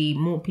probably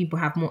more people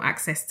have more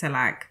access to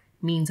like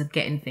means of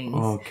getting things.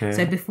 Okay.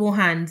 So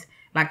beforehand,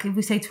 like if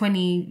we say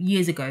 20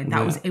 years ago,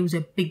 it was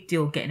a big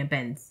deal getting a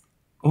Benz.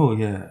 Oh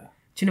yeah.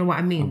 Do you know what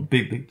I mean? A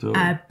big deal.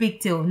 A big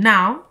deal.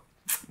 Now,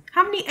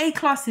 how many A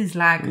classes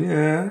like?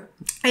 Yeah.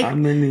 How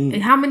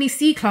many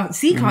C class?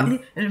 C class.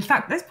 In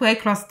fact, let's put A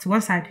class to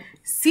one side.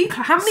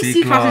 How many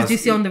C classes do you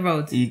see on the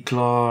road? E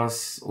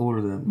class, all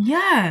of them.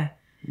 Yeah.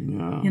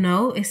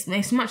 Yeah.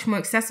 It's much more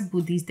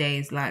accessible these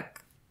days, like,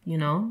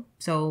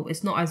 so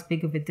it's not as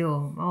big of a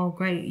deal. Oh,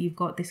 great, you've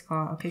got this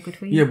car. Okay, good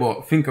for you. Yeah,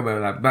 but think about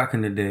it, like back in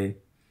the day,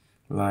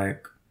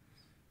 like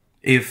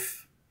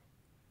if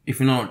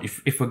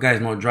a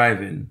guy's not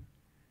driving,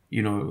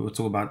 we'll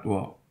talk about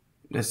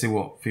let's say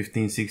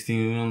 15,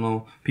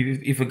 16,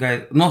 if a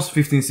guy, not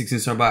 15, 16,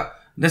 so about,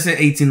 let's say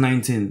 18,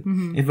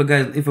 19.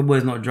 If a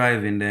boy's not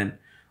driving, then,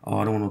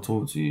 I don't want to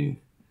talk to you.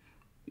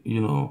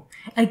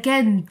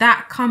 Again,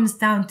 that comes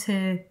down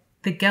to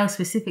the girl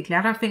specifically.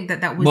 I don't think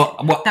that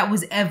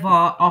was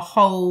ever a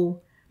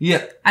whole.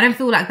 Yeah. I don't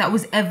feel like that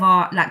was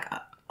ever like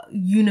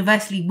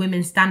universally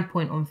women's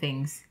standpoint on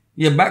things.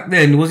 Yeah, back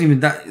then it wasn't even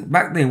that.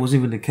 Back then it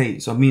wasn't even the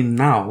case. I mean,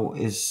 now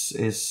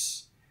it's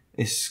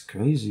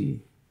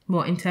crazy.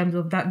 What, in terms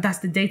of that? That's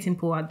the dating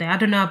pool out there. I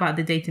don't know about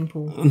the dating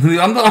pool. I don't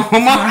know.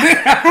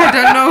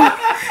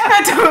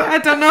 I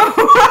don't know.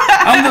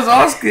 I'm just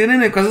asking,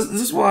 innit? Because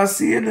this is what I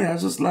see, innit? I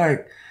was just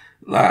like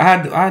I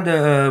had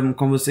a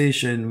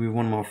conversation with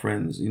one of my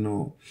friends,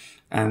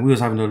 and we was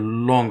having a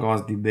long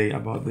ass debate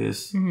about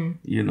this. I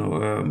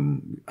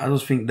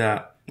just think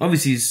that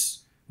obviously it's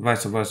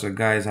vice versa.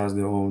 Guys has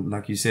their own,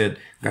 like you said,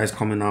 guys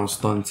coming out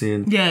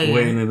stunting,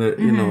 waiting in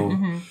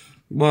it,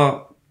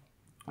 but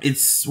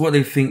it's what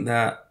they think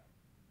that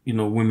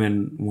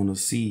women want to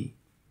see,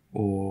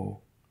 or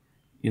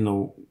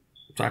to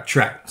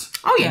attract.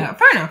 Oh yeah,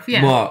 fair enough.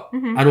 Yeah, but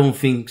I don't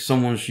think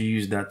someone should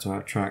use that to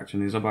attract.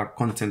 And it's about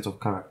content of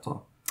character.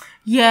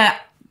 Yeah,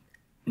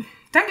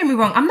 don't get me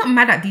wrong. I'm not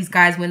mad at these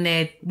guys when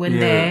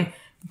they're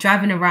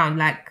driving around,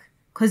 like,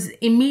 because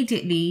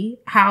immediately,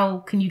 how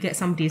can you get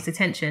somebody's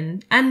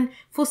attention? And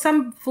for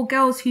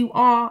girls who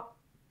are,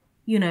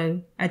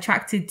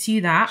 attracted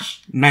to that,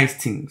 nice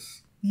things.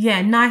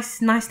 Yeah, nice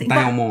things.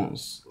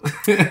 Diamonds.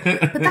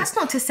 But that's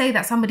not to say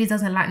that somebody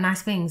doesn't like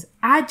nice things.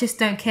 I just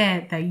don't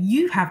care that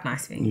you have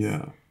nice things.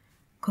 Yeah.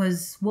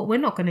 Because what we're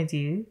not going to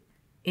do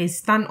is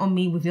stand on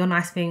me with your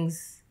nice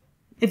things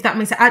If that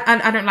makes sense.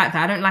 I don't like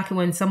that. I don't like it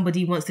when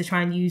somebody wants to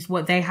try and use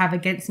what they have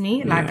against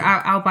me. Like,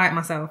 I'll buy it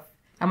myself.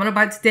 I'm going to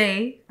buy it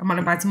today. I'm going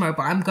to buy it tomorrow,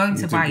 but I'm going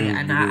to buy it.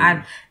 And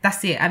I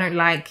that's it. I don't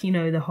like, you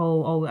know, the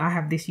whole, oh, I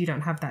have this, you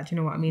don't have that. Do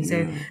you know what I mean?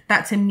 So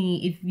that to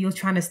me, if you're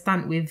trying to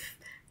stunt with,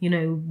 you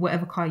know,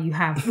 whatever car you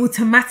have,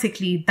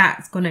 automatically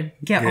that's going to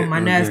get on my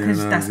nerves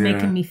because that's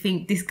making me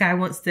think this guy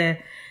wants to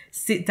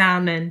sit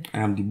down and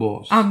I am the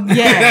boss. And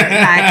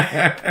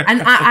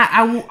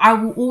I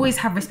will always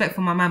have respect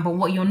for my man, but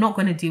what you're not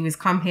going to do is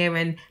come here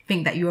and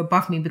think that you're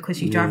above me because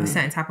you drive a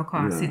certain type of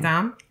car. Sit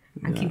down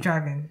and keep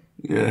driving.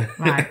 But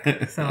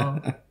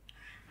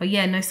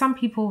yeah, no, some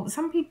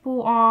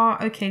people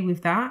are okay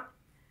with that,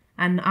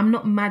 and I'm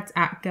not mad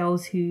at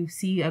girls who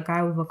see a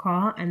guy with a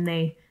car and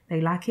they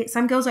like it.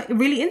 Some girls are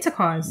really into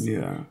cars. You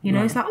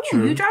know, it's like, oh,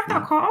 you drive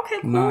that car? Okay,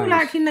 cool. Nice.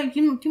 Like, you know,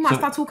 you might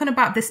start talking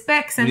about the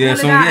specs and all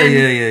of that.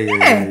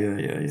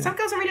 Yeah. Some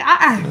girls are really,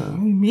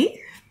 me?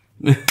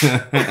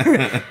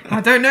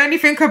 I don't know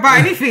anything about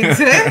anything.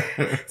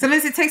 So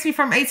unless it takes me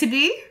from A to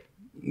B.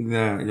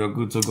 Yeah, you're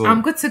good to go.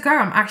 I'm good to go.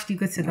 I'm actually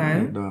good to go.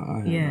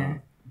 I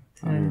hear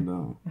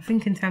that. I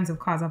think in terms of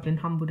cars, I've been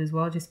humbled as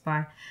well just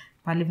by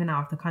living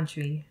out of the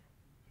country.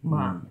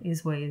 But it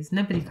is what it is.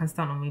 Nobody can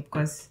stand on me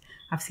because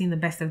I've seen the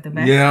best of the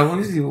best. Yeah,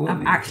 honestly,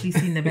 I've actually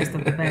seen the best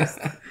of the best.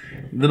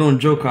 They don't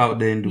joke out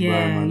there in Dubai,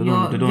 man. They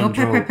don't your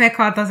joke. Pepe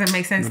car doesn't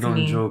make sense to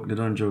me. They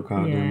don't joke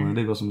out there, man.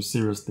 They got some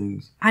serious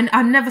things. And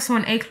I never saw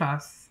an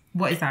A-class.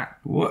 What is that?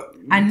 What?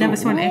 I never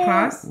saw an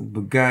A-class.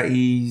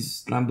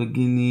 Bugattis,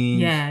 Lamborghinis.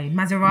 Yeah,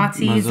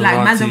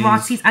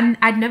 Maseratis. And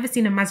I'd never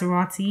seen a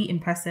Maserati in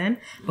person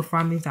before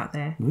I moved out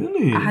there.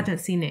 Really? I hadn't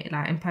seen it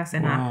like in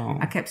person. Wow.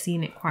 I kept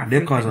seeing it quite Their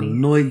frequently. cars are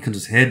noisy. You can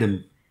just hear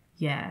them.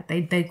 Yeah,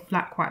 they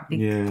like quite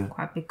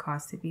big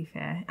cars, to be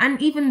fair.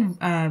 And even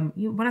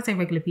when I say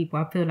regular people,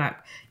 I feel like,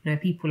 you know,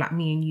 people like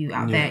me and you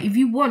out there, if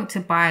you want to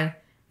buy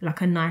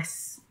like a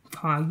nice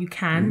car, you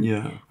can.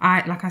 Yeah.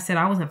 Like I said,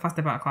 I wasn't fussed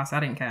about cars, so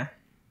I didn't care.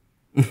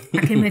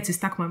 I came here to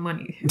stack my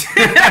money.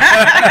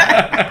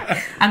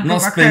 And not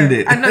spend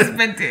it. And not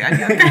spend it. And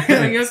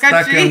your Stack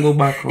country. it and go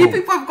back home. You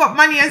people have got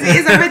money as it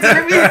is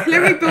already.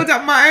 Let me build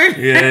up my own.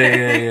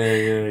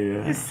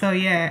 Yeah. So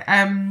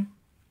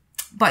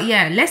but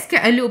yeah, let's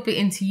get a little bit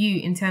into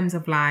you in terms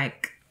of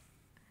like,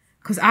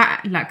 because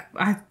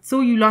I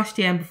saw you last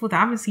year and before that I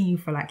haven't seen you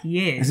for like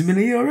years. Has it been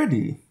a year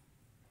already?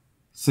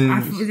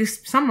 Since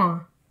this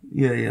summer.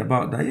 Yeah,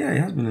 about that. Yeah,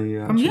 it has been a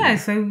year.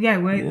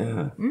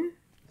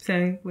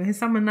 So we're in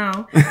summer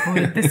now.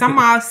 There's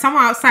summer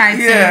outside.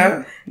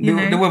 Yeah.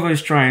 So, the weather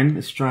is trying.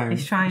 It's trying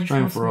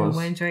for us.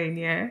 We're enjoying,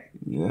 Yeah.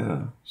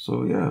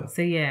 So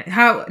yeah.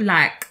 How,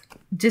 like,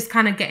 just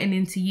kind of getting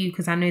into you,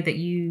 because I know that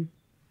you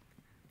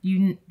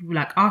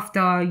like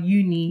after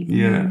uni,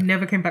 you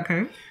never came back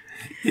home.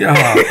 Yeah.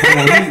 Come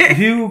on,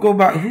 who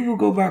will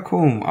go back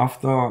home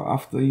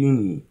after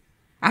uni?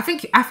 I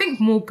think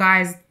more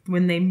guys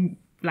when they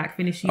like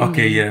finish uni.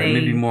 Okay,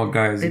 maybe more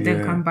guys. They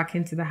don't come back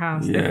into the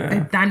house. Yeah.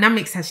 The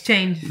dynamics has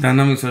changed.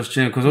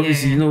 Because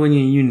obviously, you know, when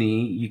you're in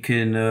uni, you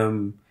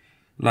can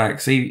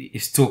like say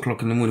it's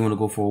 2:00 in the morning, you want to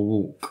go for a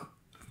walk.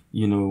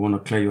 You know, want to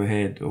clear your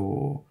head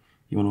or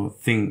you want to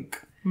think.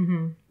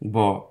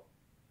 But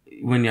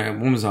when you're at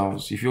mom's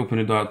house, if you open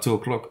the door at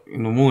 2:00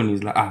 in the morning,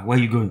 it's like, where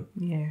are you going?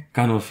 Yeah.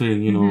 Kind of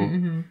thing, you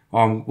know.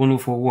 I'm going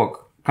for a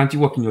walk. Can't you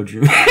walk in your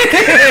dream?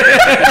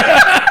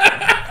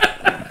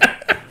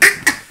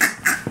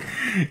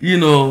 You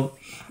know,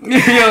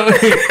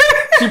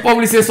 she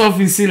probably said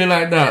something silly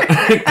like that.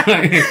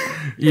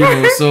 You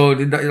know, so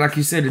like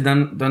you said, the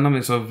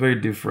dynamics are very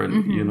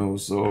different, you know,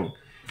 so,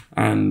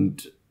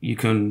 and you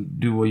can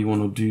do what you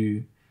want to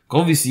do.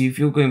 Obviously, if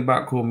you're going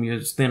back home,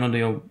 you're staying under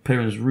your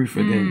parents' roof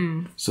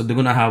again. So they're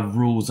going to have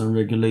rules and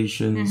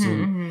regulations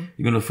and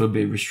you're going to feel a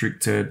bit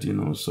restricted, you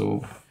know,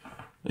 so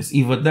it's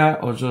either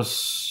that or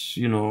just,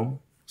 you know,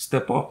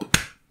 step up.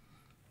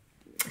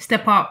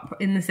 Step up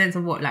in the sense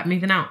of what, like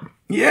moving out?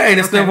 Yeah, in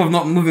the step of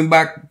not moving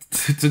back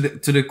to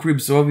the crib.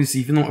 So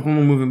obviously, if you're not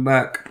moving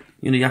back,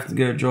 you know, you have to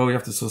get a job, you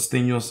have to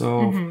sustain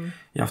yourself, you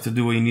have to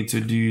do what you need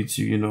to do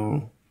to, you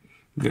know,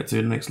 get to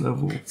the next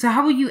level. So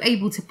how were you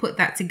able to put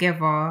that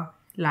together,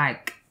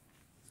 like,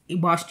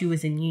 whilst you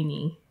was in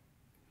uni?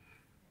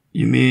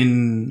 You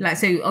mean like,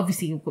 so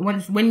obviously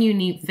when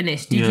uni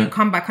finished, did you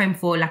come back home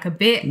for like a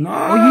bit? No.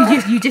 Or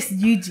you just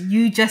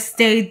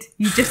stayed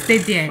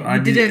there. I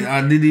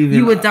didn't even,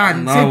 you were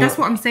done. No. So that's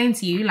what I'm saying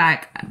to you.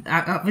 Like,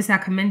 obviously I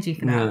commend you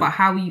for that, but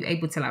how were you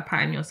able to like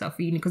pattern yourself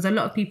for uni? Because a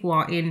lot of people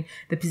are in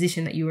the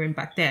position that you were in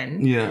back then.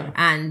 Yeah.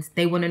 And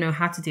they want to know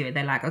how to do it.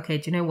 They're like, okay,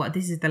 do you know what?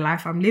 This is the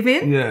life I'm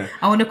living. Yeah.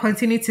 I want to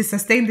continue to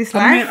sustain this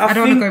life. I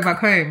don't want to go back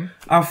home.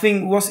 I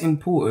think what's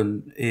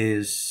important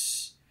is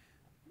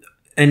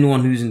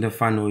anyone who's in the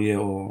final year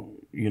or,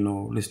 you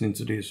know, listening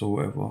to this or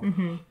whatever,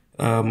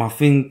 I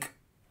think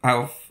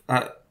at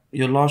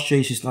your last year,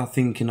 you should start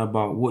thinking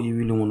about what you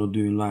really want to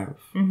do in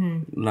life.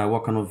 Like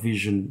what kind of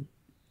vision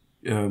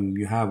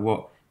you have,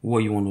 what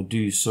you want to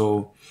do.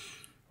 So,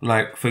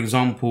 like, for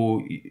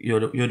example, you're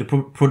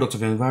the product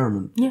of your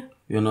environment. Yeah.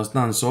 You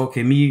understand? So,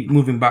 okay, me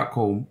moving back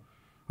home,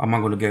 Am I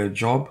going to get a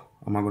job?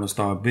 Am I going to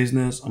start a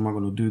business? Am I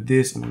going to do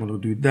this? Am I going to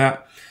do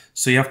that?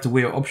 So you have to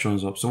weigh your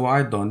options up. So what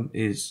I've done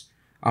is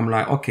I'm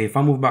like, okay, if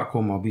I move back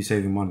home, I'll be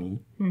saving money,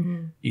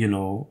 you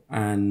know,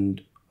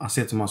 and I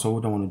said to myself,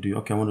 what do I want to do?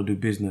 Okay, I want to do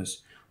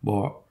business.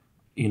 But,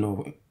 you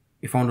know,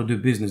 if I want to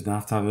do business, then I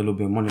have to have a little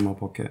bit of money in my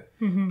pocket.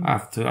 I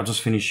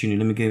just finished uni.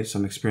 Let me get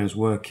some experience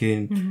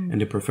working in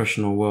the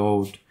professional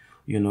world,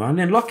 you know. And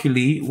then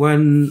luckily,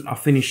 when I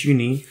finished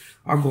uni,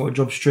 I got a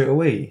job straight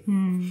away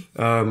in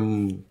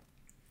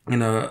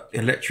a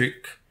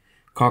electric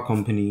car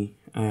company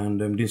and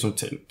doing some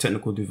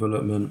technical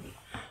development.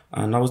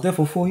 And I was there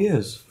for 4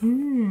 years.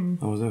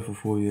 I was there for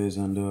 4 years,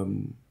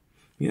 and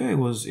yeah, it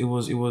was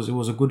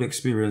a good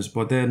experience.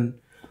 But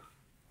then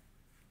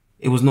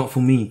it was not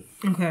for me.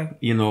 Okay.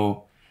 You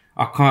know,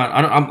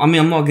 I mean,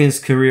 I'm not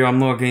against career. I'm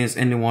not against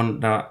anyone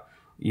that,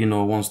 you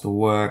know, wants to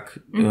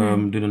work,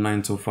 do the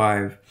 9 to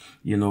 5,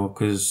 you know,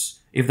 because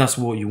if that's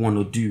what you want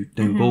to do,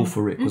 then go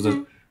for it. Because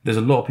there's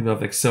a lot of people that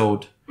have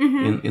excelled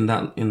in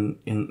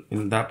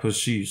that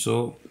pursuit.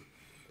 So,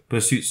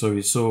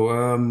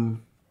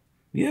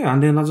 yeah,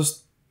 and then I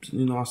just,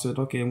 you know, I said,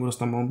 okay, I'm going to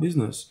start my own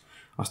business.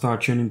 I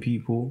started training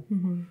people,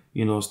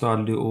 you know,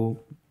 started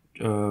little,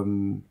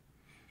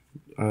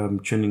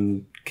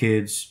 training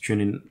kids,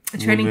 training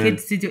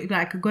kids to do,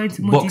 like, going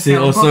to more boxing.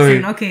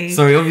 Boxing, okay.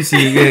 Sorry,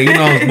 obviously, yeah, you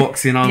know, I was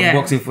boxing. I was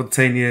boxing for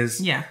 10 years.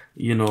 Yeah.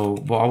 You know,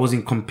 but I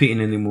wasn't competing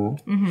anymore.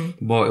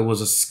 But it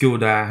was a skill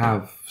that I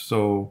have.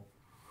 So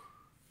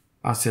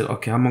I said,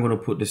 okay, how am I going to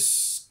put this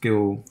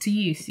skill to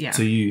use? Yeah.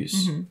 To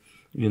use.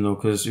 You know,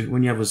 because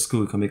when you have a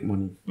skill, you can make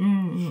money.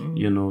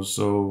 You know,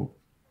 so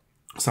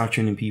I started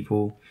training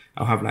people.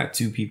 I'll have like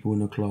 2 people in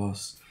the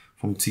class,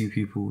 from 2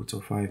 people to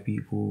 5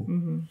 people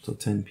to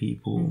 10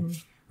 people,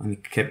 and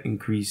it kept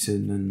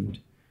increasing. And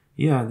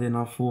yeah, then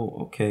I thought,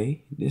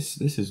 okay, this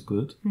is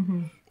good.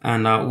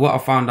 And what I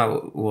found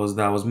out was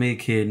that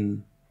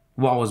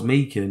what I was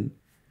making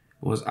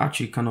was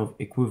actually kind of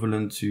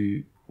equivalent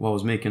to what I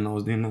was making. I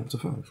was doing 9 to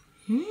 5.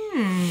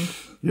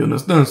 You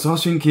understand? So I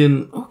was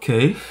thinking,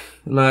 okay,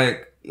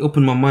 like, it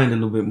opened my mind a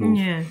little bit more.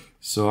 Yeah.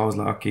 So I was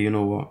like, okay, you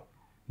know what?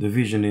 The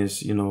vision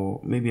is, you know,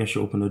 maybe I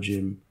should open a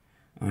gym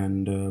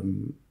and,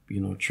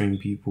 you know, train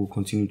people,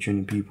 continue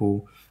training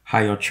people,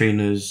 hire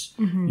trainers,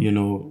 you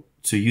know,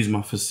 to use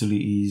my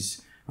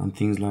facilities and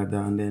things like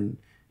that. And then,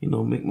 you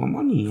know, make my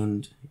money.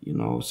 And, you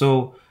know,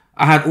 so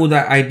I had all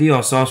that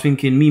idea. So I was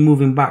thinking, me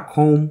moving back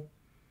home,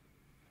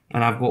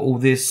 and I've got all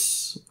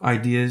these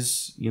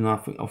ideas, you know, I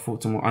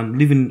thought to myself, I'm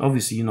living,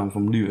 obviously, you know, I'm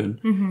from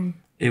Luton.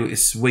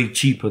 It's way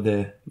cheaper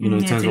there, you know,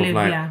 in terms of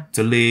like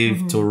to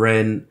live, to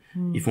rent.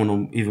 If you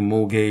want to even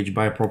mortgage,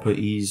 buy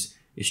properties,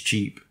 it's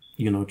cheap,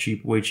 you know,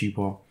 way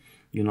cheaper.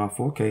 You know, I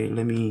thought, okay,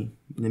 let me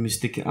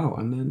stick it out.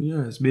 And then,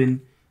 yeah, it's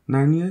been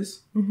 9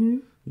 years.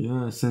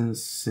 Yeah,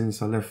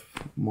 since I left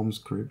mom's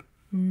crib.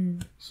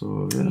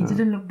 So, yeah. You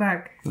didn't look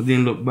back. I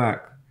didn't look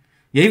back.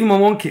 Yeah, even my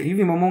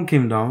mom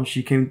came down.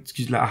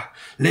 She's like,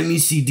 let me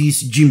see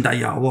this gym that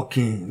you're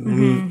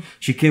working.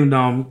 She came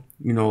down,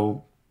 you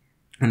know,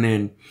 and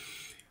then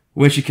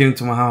when she came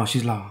to my house,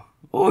 she's like,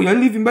 oh, you're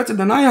living better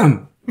than I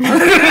am.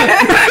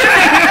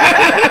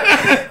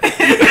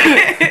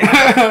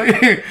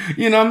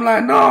 You know, I'm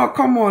like, no,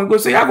 come on. Go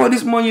say, I got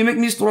this money, you make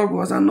me struggle.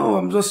 I said, no,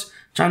 I'm just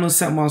trying to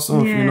set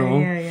myself, you know.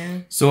 Yeah.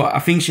 So I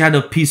think she had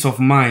a peace of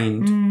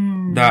mind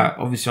that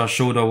obviously I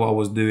showed her what I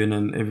was doing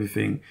and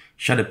everything.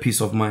 She had a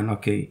peace of mind.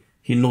 Okay,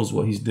 he knows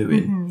what he's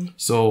doing.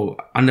 So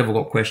I never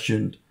got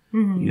questioned,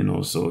 you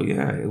know. So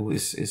yeah,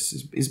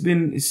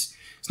 it's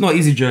not an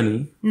easy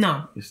journey.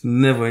 No, it's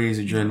never an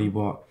easy journey,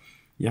 but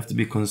you have to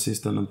be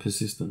consistent and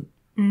persistent.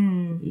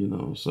 You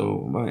know,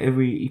 so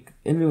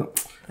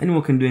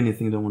anyone can do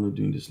anything they want to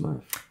do in this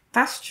life.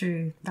 That's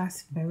true.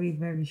 That's very,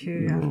 very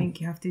true. I think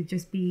you have to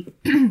just be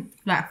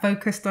like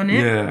focused on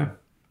it. Yeah.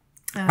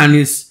 And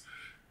it's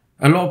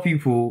a lot of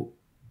people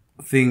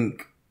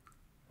think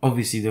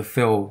obviously they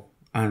fail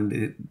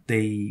and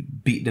they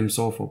beat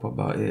themselves up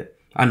about it.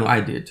 I know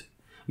I did,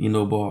 you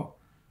know, but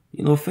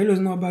you know, failure is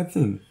not a bad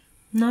thing.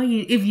 No,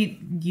 if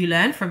you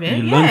learn from it.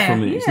 You learn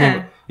from it. It's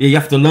not, you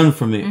have to learn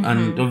from it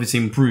and obviously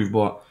improve,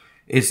 but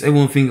it's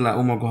everyone think like,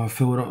 oh my God, I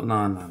failed up.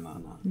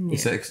 No. Yeah.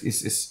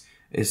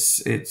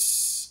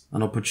 It's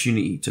an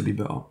opportunity to be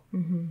better.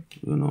 You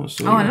know.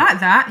 So I like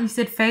that. You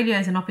said failure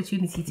is an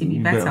opportunity to be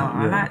better.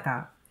 I like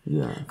that.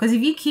 Yeah. Because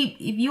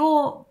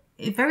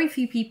if very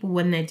few people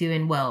when they're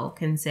doing well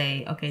can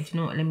say, okay, do you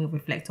know what? Let me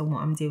reflect on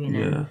what I'm doing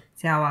and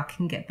see how I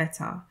can get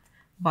better.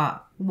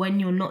 But when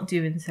you're not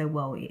doing so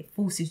well, it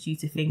forces you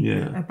to think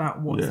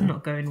about what's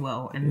not going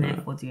well and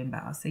therefore doing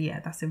better. So yeah,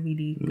 that's a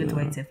really good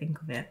way to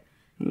think of it.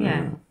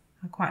 Yeah.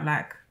 I quite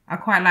like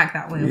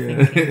that way of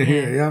thinking.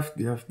 Yeah, you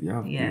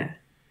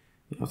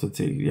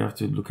have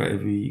to look at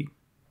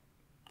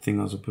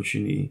everything as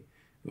opportunity.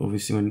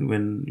 Obviously,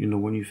 when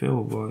you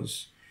fail, well,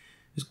 it's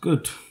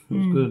good.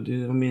 It's good.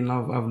 I mean,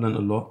 I've learned a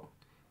lot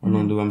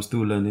along the way. I'm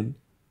still learning.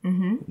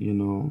 You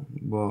know,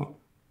 but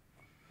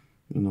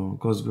You know,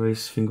 God's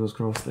grace, fingers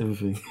crossed,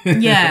 everything.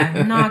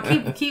 Yeah, no,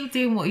 keep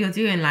doing what you're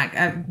doing. Like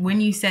when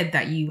you said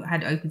that you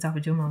had opened up a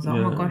gym, I was like,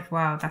 oh my gosh,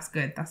 wow, that's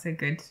good. That's a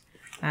good.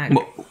 Like,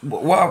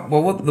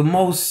 what the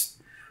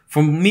most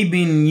from me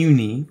being in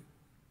uni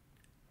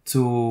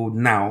to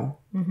now,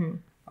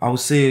 I would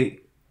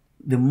say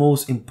the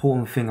most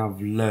important thing I've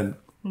learned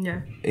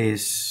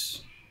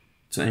is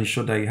to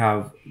ensure that you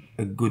have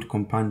a good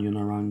companion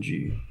around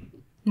you.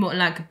 What,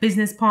 like a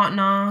business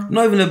partner?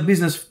 Not even a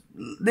business.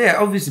 Yeah,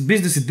 obviously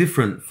business is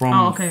different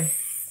from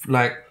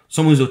like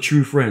someone who's a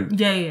true friend.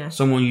 Yeah.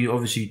 Someone you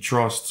obviously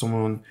trust,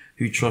 someone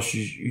who trusts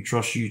you,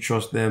 you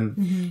trust them.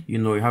 You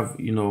know,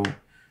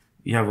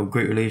 you have a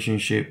great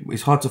relationship.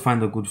 It's hard to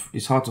find a good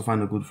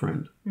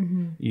friend.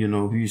 You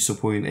know, who's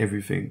supporting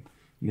everything.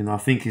 You know, I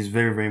think it's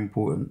very, very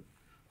important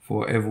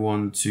for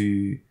everyone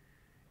to,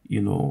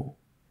 you know,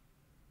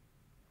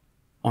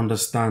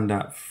 understand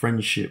that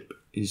friendship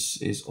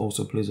is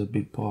also plays a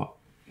big part.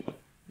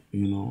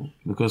 You know,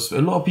 because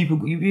a lot of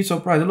people, you'd be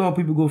surprised, a lot of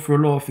people go through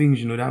a lot of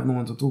things, you know, they have no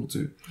one to talk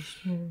to.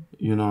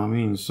 You know what I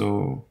mean?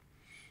 So,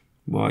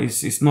 but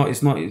it's not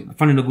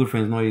finding a good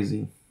friend is not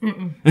easy.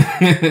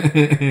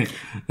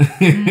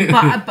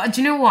 but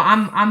do you know what?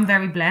 I'm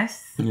very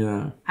blessed.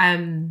 Yeah.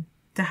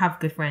 To have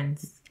good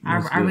friends.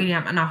 I really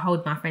am, and I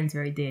hold my friends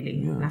very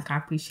dearly. Yeah. Like I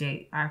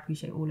appreciate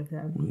all of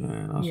them.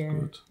 Yeah, that's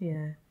good.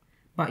 Yeah.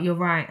 But you're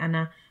right,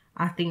 and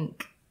I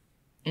think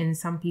in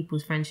some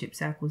people's friendship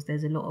circles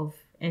there's a lot of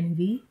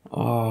envy.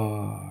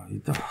 Oh,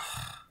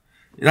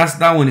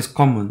 that one is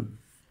common.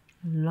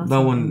 That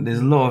one, there's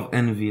a lot of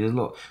envy. There's a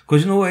lot,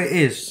 because you know what it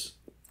is.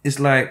 It's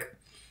like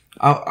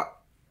I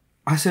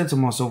said to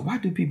myself, why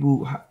do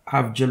people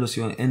have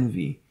jealousy or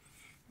envy?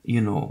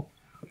 You know,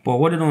 but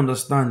what they don't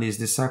understand is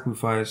the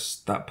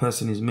sacrifice that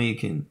person is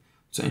making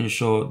to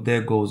ensure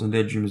their goals and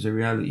their dreams are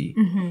reality.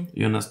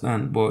 You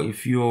understand? But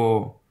if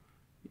you're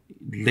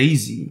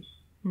lazy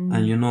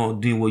and you're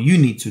not doing what you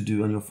need to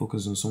do and you're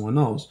focused on someone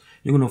else,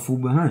 you're gonna fall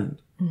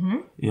behind.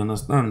 You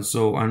understand?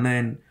 So, and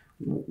then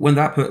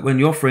when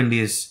your friend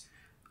is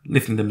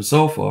lifting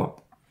themselves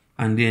up,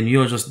 and then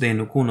you're just there in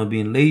the corner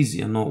being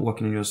lazy and not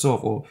working on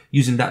yourself or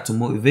using that to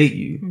motivate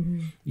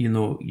you, you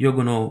know, you're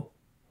gonna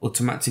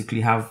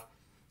automatically have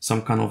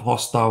some kind of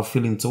hostile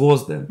feeling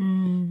towards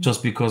them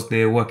just because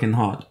they're working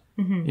hard.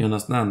 You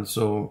understand?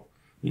 So,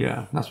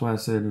 yeah, that's why I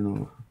said, you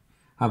know,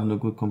 having a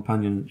good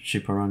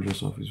companionship around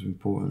yourself is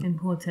important.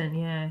 Important,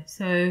 yeah.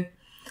 So,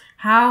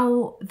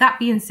 that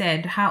being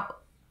said,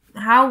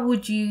 how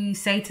would you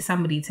say to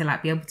somebody to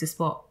like be able to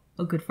spot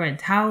a good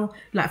friend? How,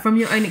 like, from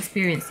your own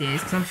experiences,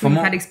 because I'm sure you've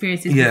had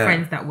experiences with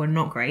friends that were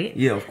not great.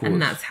 Yeah, of course.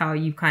 And that's how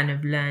you kind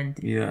of learned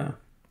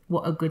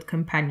what a good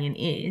companion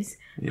is.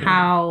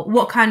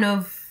 What kind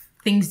of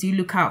things do you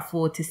look out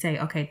for to say,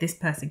 okay, this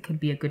person could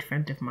be a good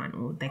friend of mine,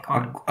 or they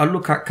can't? I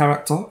look at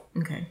character.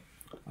 Okay.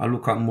 I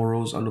look at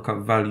morals. I look at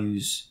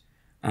values.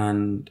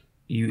 And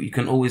you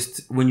can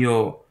always, when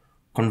you're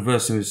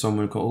conversing with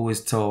someone, you can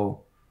always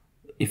tell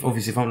if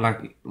I'm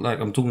like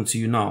I'm talking to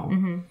you now,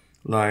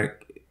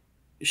 like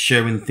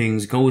sharing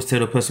things, you can always tell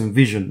the person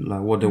vision,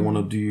 like what they want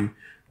to do,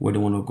 where they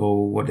want to go,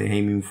 what they're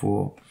aiming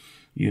for,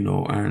 you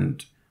know.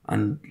 And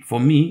for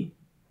me,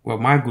 well,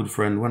 my good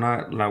friend, when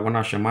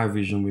I share my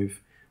vision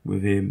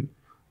with him,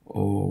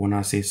 or when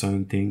I say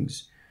certain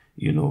things,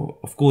 you know,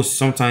 of course,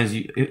 sometimes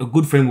a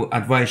good friend will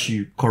advise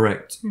you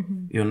correct.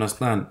 You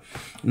understand?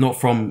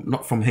 Not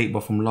from hate,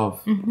 but from love.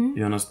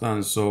 You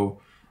understand? So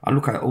I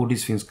look at all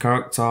these things,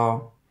 character,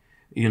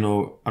 you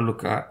know, I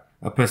look at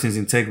a person's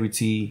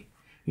integrity,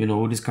 you know,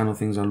 all these kind of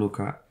things I look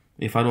at.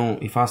 If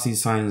I see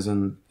signs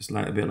and it's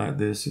like a bit like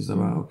this, it's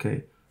about,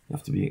 okay, you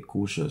have to be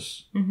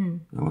cautious.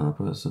 Another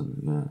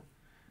person,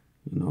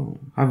 you know,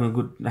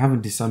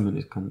 having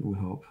discernment will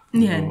help.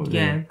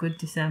 Good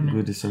discernment.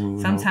 Good discernment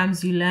will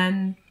Sometimes help. You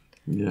learn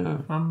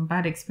from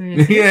bad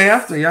experiences. You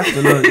have to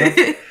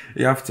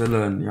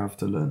learn. You have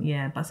to learn.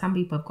 Yeah, but some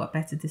people have got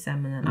better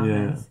discernment than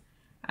others.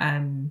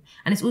 And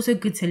it's also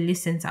good to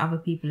listen to other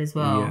people as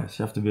well. Yes,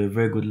 you have to be a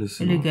very good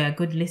listener. A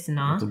good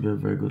listener. You have to be a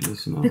very good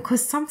listener.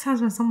 Because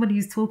sometimes when somebody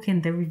is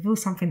talking, they reveal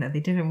something that they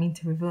didn't mean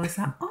to reveal. It's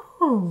like,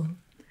 oh,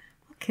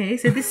 okay,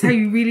 so this is how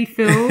you really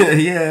feel.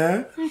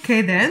 Yeah.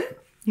 Okay then,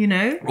 you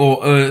know.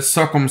 Or a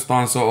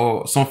circumstance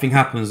or something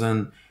happens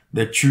and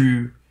the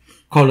true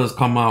colours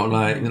come out,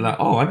 like you're like,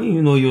 oh, I didn't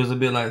even know you was a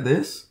bit like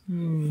this.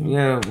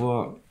 Yeah,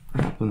 well,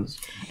 it happens.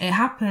 It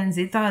happens,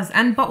 it does.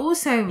 But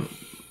also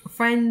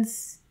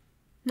friends,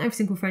 not every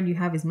single friend you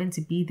have is meant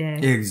to be there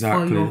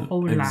for your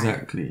whole life.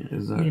 Exactly.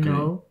 You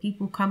know,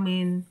 people come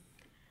in,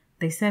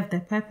 they serve their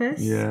purpose.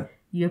 Yeah.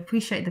 You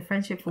appreciate the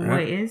friendship for what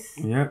it is.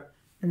 Yeah.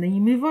 And then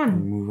you move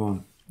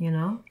on. You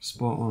know?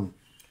 Spot on.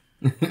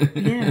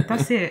 Yeah,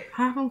 that's it.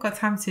 I haven't got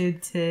time to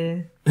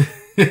do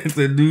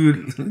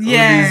all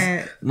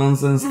these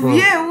nonsense stuff.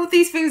 Yeah, all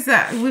these things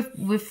that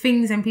with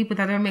things and people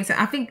that don't make sense.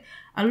 I think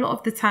a lot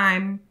of the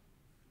time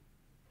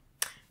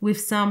with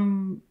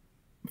some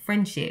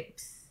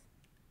friendships,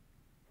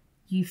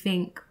 you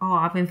think, oh,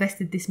 I've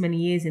invested this many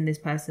years in this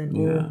person,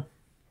 or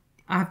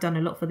I've done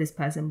a lot for this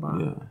person,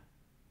 but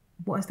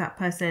what has that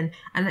person,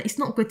 and it's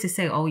not good to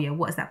say, oh yeah,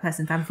 what has that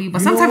person done for you,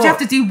 but sometimes you have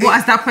to do what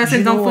has that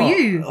person done for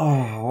you.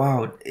 Oh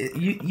wow,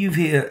 you've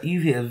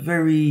hit a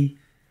very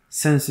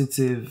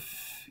sensitive,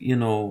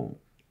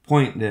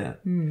 point there.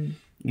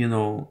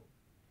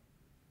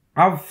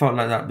 I've felt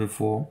like that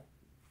before,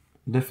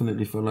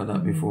 definitely felt like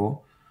that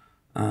before,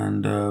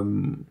 and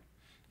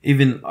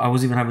I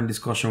was even having a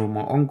discussion with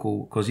my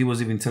uncle, because he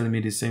was even telling me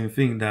the same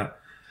thing, that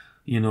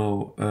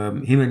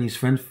him and his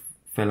friend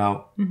fell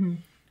out,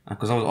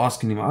 because I was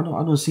asking him, I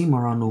don't see him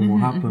around no more.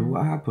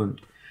 What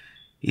happened?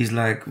 He's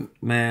like,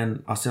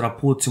 man, I said I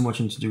poured too much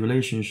into the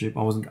relationship.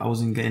 I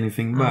wasn't getting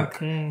anything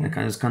back. And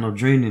it's kind of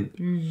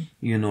draining,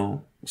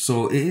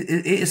 So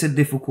it is a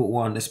difficult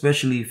one,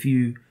 especially if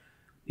you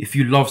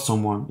love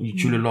someone, you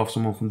truly love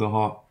someone from the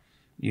heart,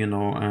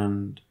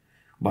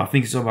 but I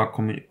think it's all about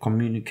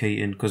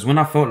communicating. Because when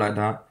I felt like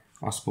that,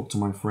 I spoke to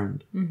my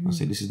friend. I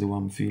said, this is the way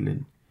I'm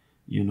feeling.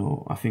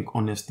 I think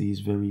honesty is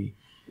very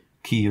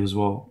key as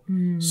well.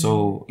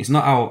 So it's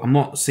not I'm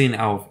not saying it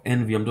out of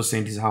envy. I'm just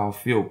saying this is how I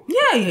feel.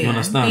 You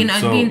understand?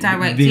 Being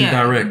direct. Being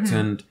direct.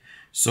 And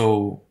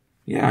so,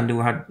 and then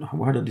we had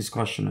a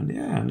discussion, and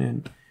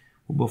then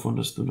we both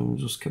understood, and we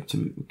just kept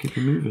it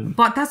moving.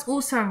 But that's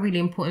also a really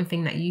important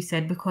thing that you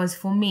said, because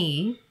for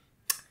me,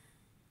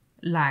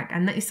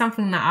 and it's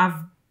something that I've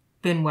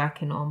been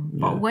working on,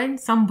 but when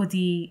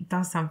somebody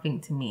does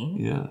something to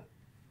me,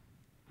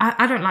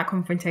 I don't like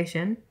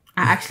confrontation.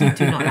 I actually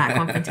do not like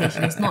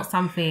confrontation. It's not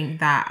something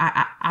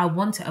that I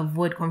want to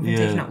avoid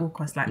confrontation at all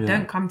costs.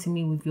 Don't come to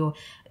me with your...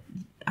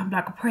 I'm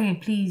praying,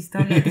 please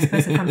don't let this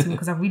person come to me,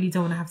 because I really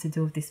don't want to have to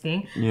deal with this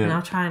thing. And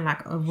I'll try and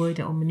avoid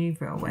it or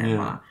maneuver it or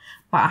whatever.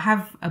 But I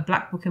have a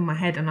black book in my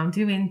head, and I'm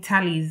doing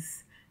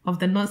tallies of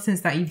the nonsense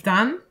that you've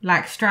done,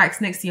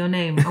 strikes next to your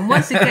name. And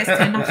once it gets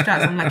to enough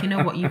strikes, I'm like, you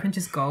know what, you can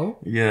just go.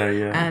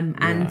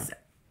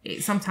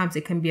 Sometimes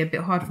it can be a bit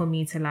hard for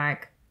me to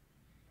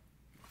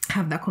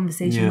have that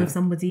conversation with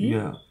somebody.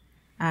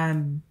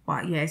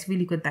 But it's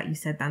really good that you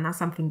said that, and that's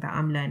something that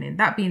I'm learning.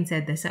 That being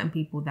said, there's certain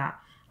people that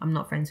I'm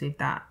not friends with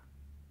that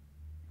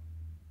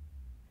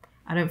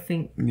I don't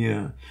think. I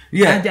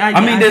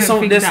mean, there's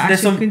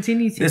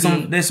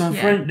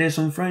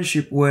some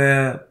friendship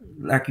where,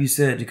 like you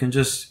said, you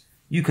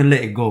can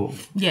let it go.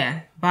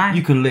 Bye.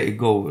 You can let it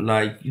go.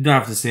 You don't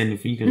have to say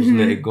anything. You can just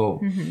let it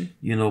go.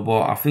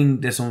 But I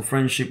think there's some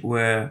friendship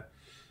where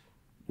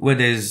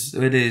there's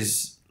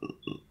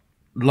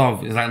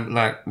love. It's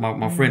like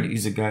my friend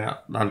is a guy.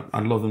 I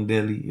love him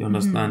dearly. You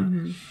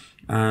understand?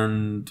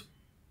 And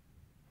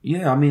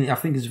I mean, I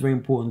think it's very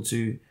important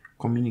to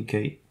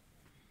communicate.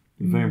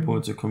 Very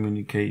important to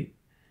communicate.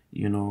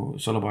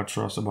 It's all about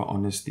trust, about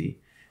honesty.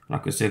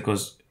 Like I said,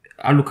 because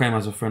I look at him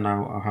as a friend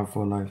I have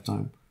for a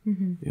lifetime.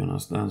 You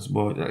understand?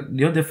 But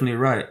you're definitely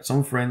right.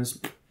 Some friends,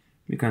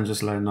 you can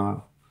just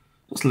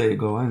just let it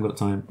go. I ain't got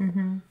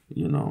time.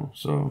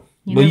 So.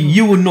 But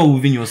you will know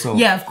within yourself.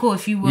 Yeah, of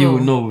course you will. You will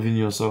know within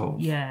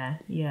yourself. Yeah.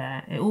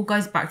 It all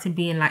goes back to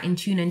being in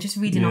tune and just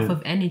reading off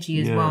of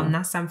energy as well. And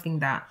that's something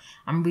that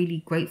I'm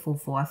really grateful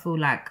for. I feel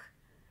like,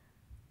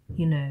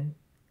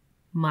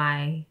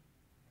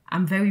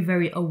 I'm very,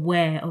 very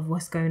aware of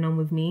what's going on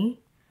with me.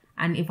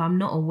 And if I'm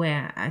not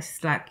aware, it's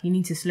you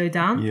need to slow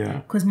down.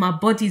 Because my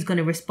body's going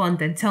to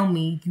respond and tell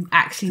me you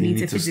actually need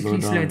to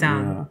physically slow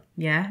down.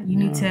 You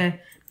need to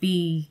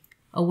be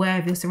aware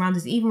of your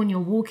surroundings. Even when you're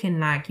walking,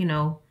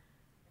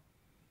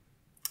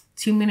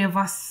 too many of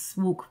us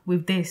walk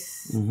with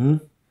this. We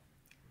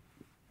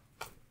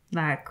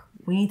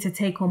need to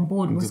take on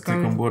board what's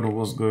going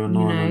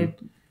on. And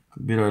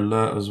be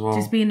alert as well.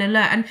 Just being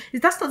alert. And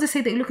that's not to say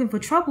that you're looking for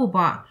trouble,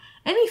 but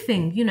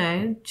anything,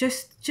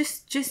 just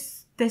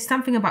there's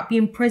something about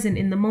being present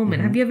in the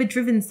moment. Have you ever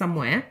driven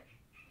somewhere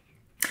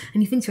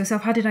and you think to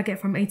yourself, how did I get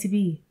from A to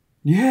B?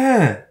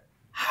 Yeah.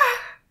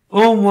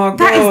 Oh my God.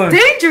 That is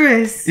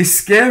dangerous. It's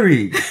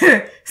scary.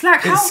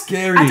 It's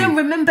scary. I don't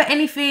remember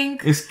anything.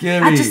 It's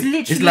scary. I just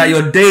literally... It's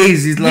your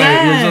days. It's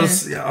you're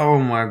just... Oh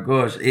my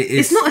gosh.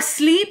 It's not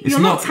asleep. You're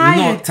not tired.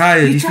 You're not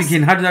tired. You're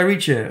thinking, how did I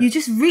reach here? You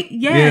just...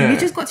 You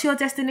just got to your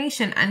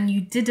destination and you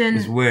didn't...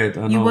 It's weird.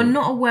 I know. You were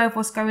not aware of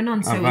what's going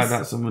on. So I've had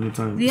that so many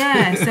times.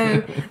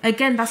 So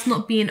again, that's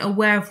not being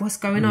aware of what's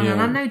going on.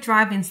 And I know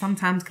driving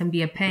sometimes can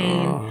be a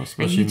pain.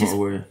 Especially not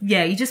aware.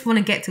 You just want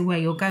to get to where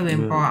you're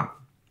going, but...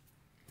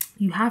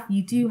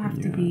 You do have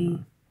to be...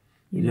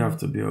 You have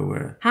to be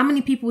aware. How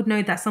many people would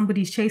know that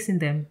somebody's chasing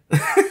them?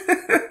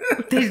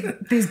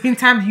 there's been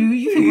times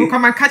you think will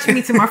come and catch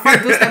me to my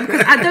front doorstep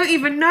because I don't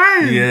even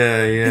know.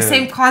 The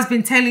same car's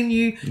been telling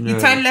you, you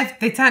turn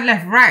left, they turn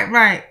left,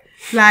 right.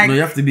 No,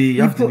 you have to be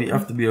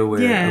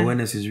aware.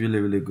 Awareness is really,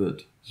 really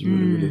good. It's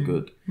really, really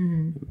good.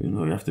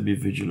 You have to be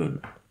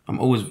vigilant.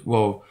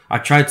 I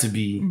try to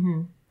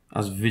be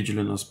as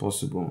vigilant as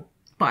possible.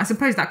 But I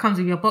suppose that comes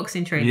with your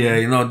boxing training.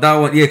 That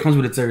one. It comes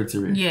with the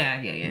territory.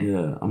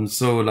 Yeah. I'm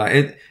so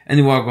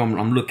anywhere I go,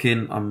 I'm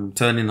looking, I'm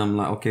turning, I'm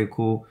like, okay,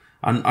 cool.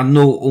 I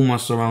know all my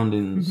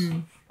surroundings.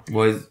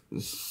 But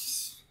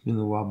it's been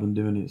a while I've been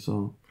doing it.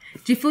 So,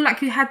 do you feel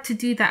like you had to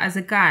do that as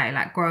a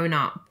guy, growing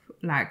up,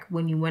 like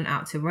when you went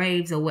out to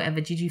raves or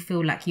whatever, did you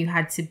feel like you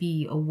had to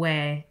be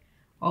aware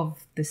of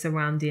the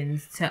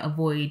surroundings to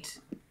avoid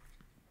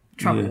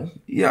trouble?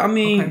 Yeah, I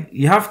mean,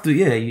 you have to,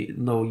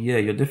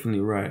 you're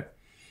definitely right.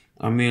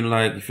 I mean,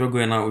 like, if you're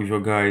going out with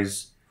your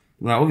guys,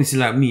 like, obviously,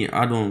 like me,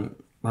 I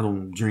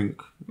don't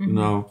drink, you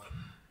know.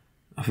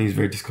 I think it's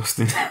very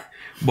disgusting.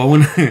 but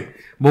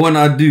when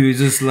I do, it's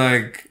just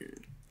like,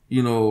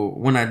 you know,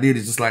 when I did,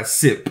 it's just like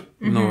sip,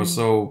 you know.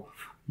 So,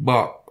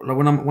 but like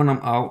when I'm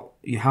out,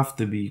 you have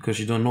to be, because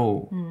you don't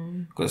know,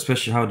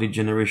 especially how the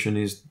generation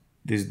is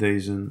these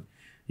days, and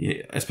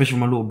especially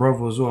my little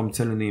brother as well. I'm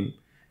telling him,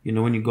 you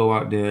know, when you go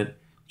out there,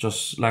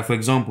 just like, for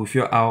example, if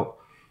you're out,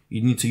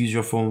 you need to use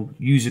your phone,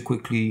 use it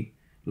quickly.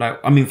 Like,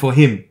 I mean, for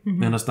him,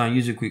 you understand,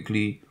 use it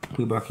quickly, put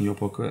it back in your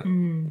pocket.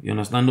 You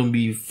understand? Don't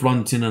be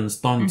flaunting and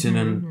stunting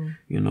and,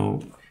 you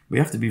know, but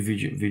you have to be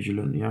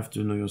vigilant. You have to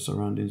know your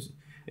surroundings.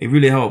 It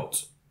really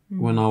helped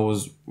when I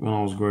was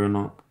growing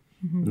up.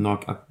 You know,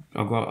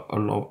 I got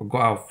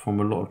out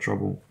from a lot of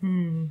trouble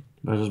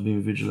by just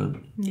being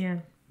vigilant. Yeah.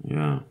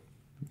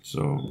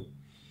 So,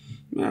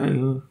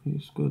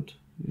 it's good.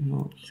 You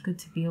know, it's good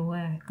to be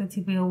aware. Good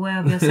to be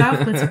aware of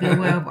yourself. Good to be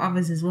aware of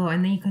others as well,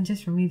 and then you can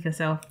just remove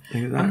yourself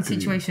from the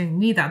situation.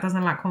 Me that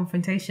doesn't like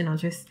confrontation, I'll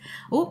just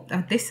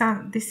this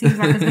seems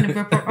like it's gonna be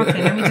a problem.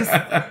 Okay, let me just.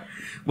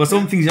 But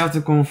some things you have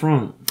to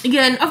confront.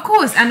 Yeah, and of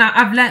course, and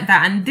I've learnt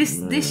that. And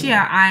this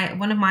year,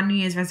 one of my New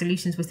Year's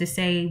resolutions was to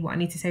say what I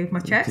need to say with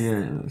my chest.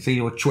 Yeah, say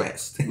your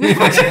chest.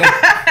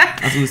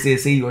 That's what we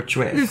say your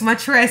chest. With my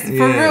chest,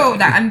 for real.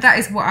 That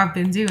is what I've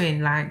been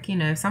doing. Like, you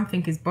know, if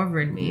something is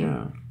bothering me.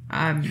 Yeah.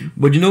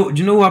 But do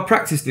you know who I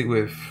practiced it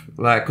with?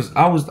 Like, because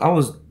I was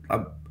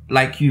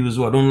like you as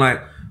well. I don't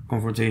like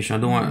confrontation. I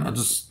don't want.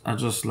 I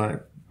just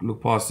like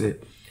look past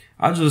it.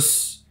 I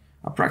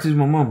practice with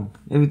my mum.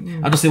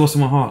 I just say what's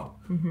in my heart.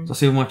 Just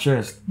say with my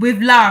chest. With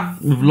love.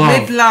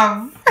 Obviously,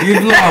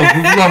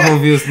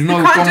 no,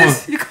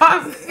 you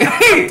can't.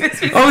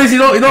 Obviously,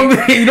 you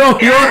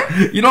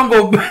don't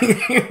go.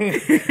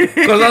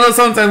 Because I know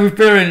sometimes with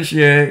parents,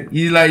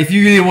 you like, if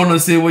you really want to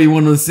say what you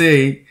want to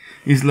say.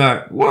 He's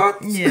like,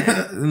 what?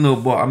 Yeah. No,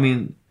 but I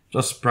mean,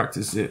 just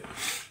practice it.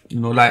 You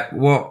know, like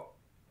for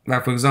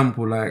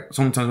example, like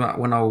sometimes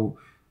when I'll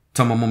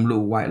tell my mom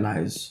little white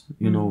lies,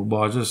 you know, but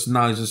I just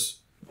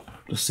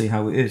say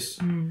how it is.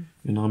 You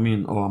know what I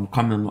mean? Oh, I'm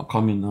coming, I'm not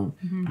coming,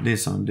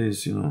 this and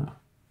this, you know.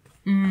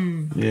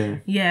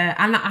 Yeah,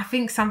 and I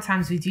think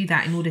sometimes we do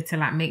that in order to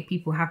like make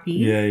people happy.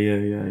 Yeah.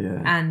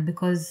 And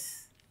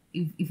because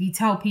if you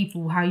tell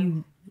people how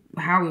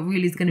it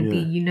really is going to be,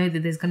 you know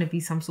that there's going to be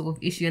some sort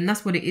of issue, and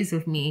that's what it is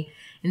with me.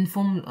 In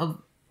form of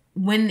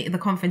when the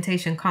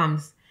confrontation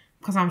comes,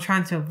 because I'm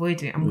trying to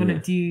avoid it, I'm going to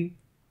do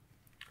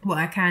what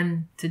I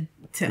can to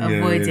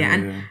avoid it,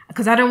 and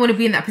because I don't want to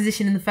be in that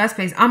position in the first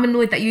place. I'm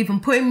annoyed that you even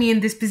putting me in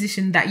this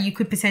position that you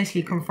could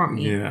potentially confront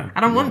me. I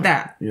don't want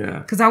that.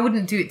 Because I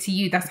wouldn't do it to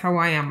you. That's how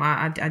I am.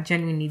 I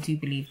genuinely do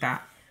believe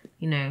that.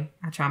 You know,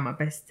 I try my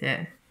best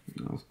to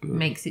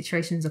make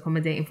situations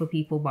accommodating for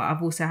people, but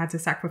I've also had to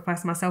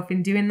sacrifice myself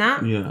in doing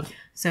that.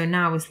 So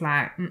now it's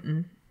like,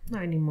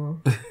 not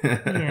anymore.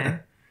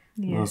 Yeah.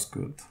 That's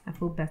good. I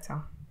feel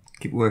better.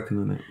 Keep working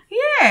on it.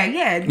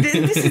 Yeah.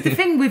 This is the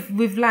thing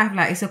with life.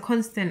 Like, it's a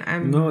constant.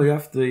 No, you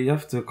have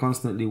to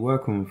constantly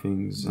work on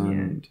things,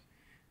 and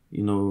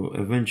you know,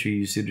 eventually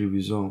you see the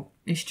result.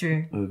 It's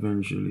true.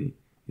 Eventually,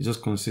 it's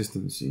just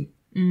consistency.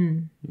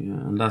 Yeah,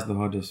 and that's the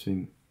hardest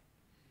thing.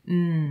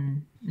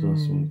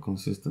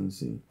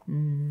 Consistency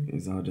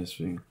is the hardest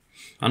thing.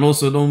 And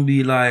also, don't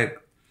be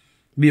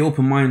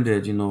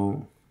open-minded, you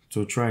know,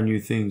 to try new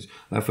things.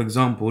 Like, for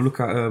example, look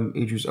at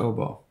Idris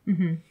Elba.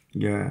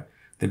 Yeah,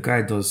 the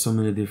guy does so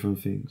many different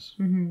things.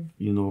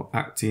 You know,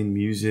 acting,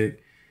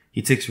 music.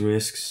 He takes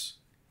risks,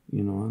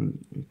 you know, and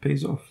it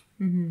pays off.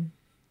 Yeah.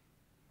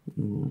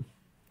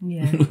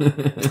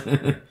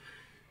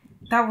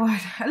 That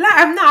word.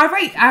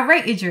 I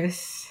rate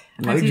Idris.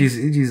 No,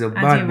 Idris a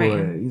bad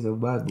boy. He's a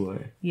bad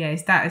boy. Yeah,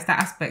 it's that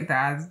aspect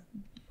that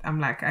I'm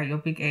like at your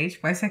big age,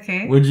 but it's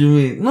okay. What do you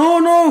mean?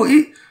 No.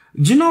 Do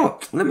you know?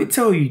 Let me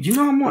tell you. Do you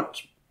know how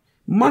much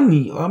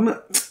money? I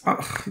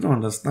don't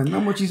understand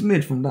how much he's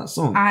made from that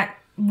song. I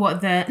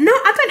don't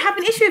have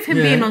an issue with him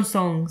being on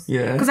songs.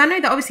 Yeah, because I know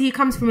that obviously he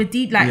comes from a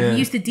he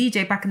used to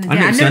DJ back in the day.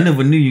 I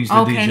never knew he used to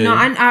DJ. Okay, no,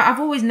 I've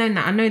always known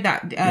that. I know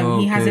that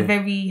he has a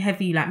very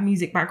heavy like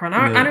music background.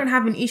 I don't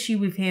have an issue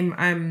with him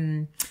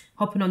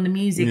hopping on the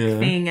music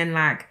thing, and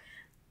like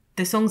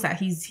the songs that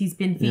he's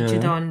been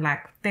featured on,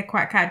 like they're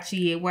quite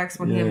catchy. It works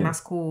for him.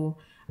 That's cool.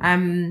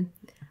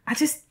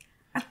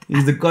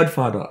 He's the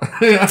godfather.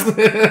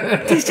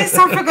 There's just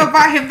something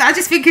about him that I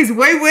just think is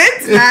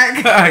wayward.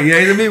 Like,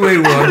 he's a bit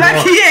wayward.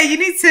 Like, you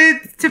need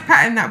to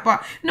pattern that.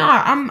 But no,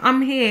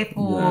 I'm here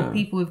for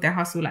people with their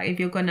hustle. Like, if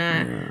you're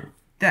gonna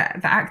the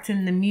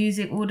acting, the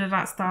music, all of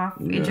that stuff,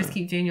 you just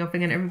keep doing your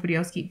thing, and everybody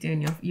else keep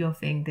doing your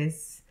thing.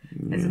 There's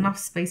enough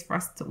space for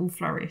us to all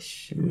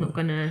flourish. I'm not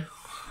gonna.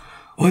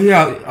 Oh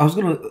yeah, I was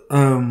gonna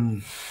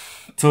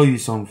tell you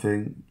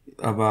something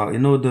about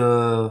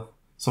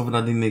something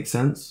that didn't make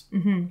sense.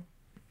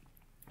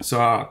 So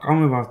I can't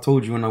remember if I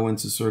told you when I went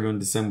to Sierra Leone in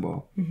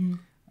December.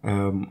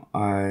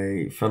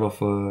 I fell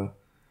off a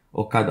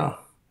Okada.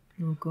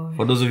 Oh god.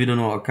 For those of you who don't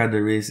know what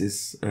Okada is,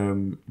 it's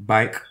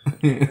bike.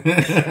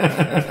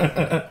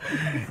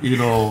 You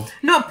know.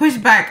 Not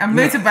pushback, a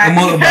motorbike. A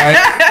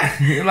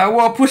motorbike. Like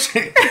what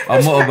pushing? A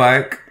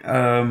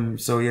motorbike.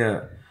 So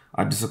yeah,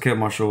 I dislocated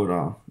my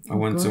shoulder. I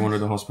went to one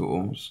of the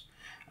hospitals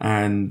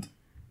and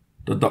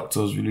the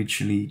doctors were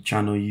literally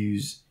trying to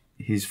use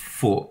his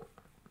foot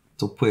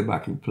to put it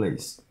back in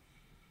place.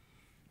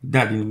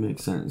 That didn't make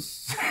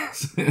sense.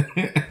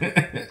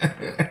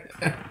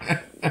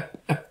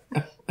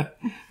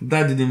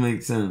 That didn't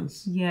make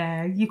sense.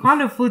 Yeah, you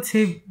can't afford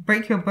to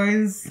break your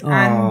bones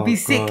and be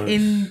sick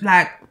in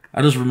like...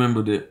 I just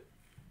remembered it.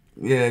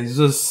 Yeah, it's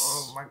just...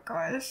 Oh my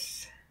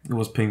gosh. It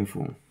was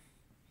painful.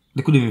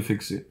 They couldn't even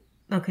fix it.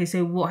 Okay,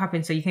 so what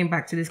happened? So you came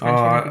back to this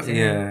country?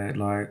 Yeah,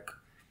 like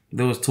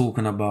they was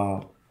talking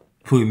about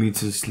putting me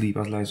to sleep. I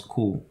was like, it's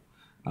cool.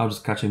 I'll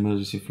just catch an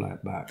emergency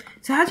flight back.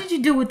 So how did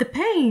you deal with the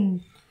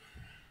pain?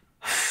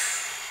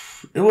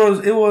 It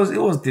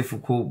was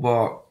difficult,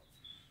 but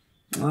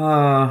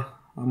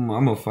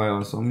I'm a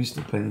fighter, so I'm used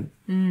to pain.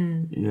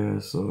 Yeah,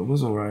 so it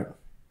was alright.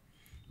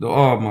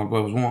 Oh my god,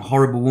 it was one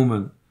horrible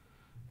woman.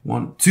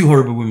 Two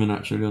horrible women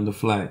actually on the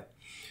flight.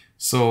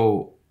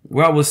 So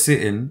where I was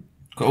sitting,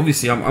 cause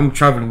obviously I'm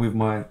traveling with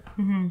my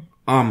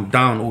arm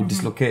down, all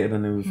dislocated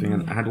and everything,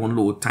 and I had one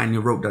little tiny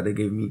rope that they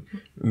gave me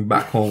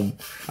back home,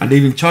 and they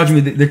even charged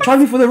me. They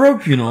charged me for the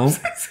rope, you know.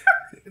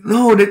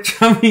 No, they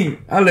charged me,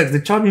 Alex.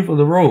 They charged me for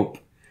the rope.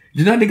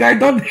 You know how the guy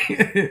done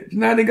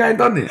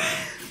it?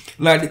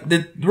 Like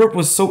the rope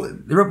was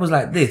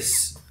like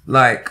this,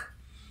 like,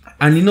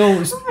 and you know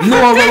what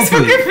rope is?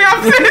 Forgive me,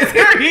 I'm so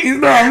sorry. You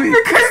know what I mean?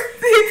 Because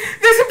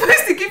they're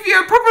supposed to give you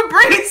a proper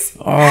brace.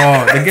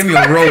 Oh, they gave me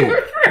a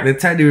rope. They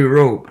tied me with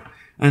rope.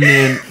 And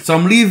then, so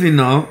I'm leaving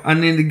now.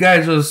 And then the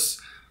guy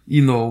just,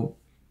 you know,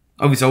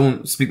 obviously I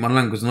won't speak my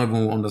language, no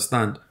one will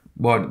understand.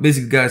 But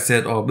basically the guy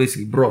said,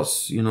 basically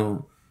bros, you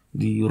know,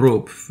 the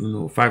rope,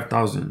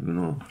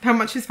 5,000, How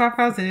much is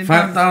 5,000?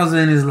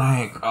 5,000 is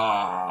like,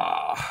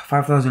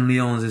 5,000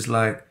 leons is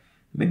like,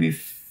 maybe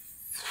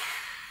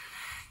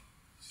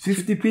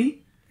 50p?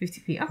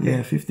 50p, okay.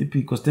 Yeah, 50p,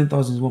 because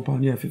 10,000 is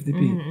 £1. Yeah,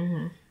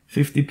 50p.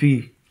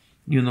 50p,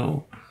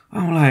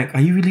 I'm like,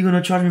 are you really going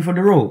to charge me for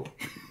the rope?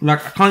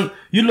 Like, I can't,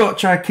 you lot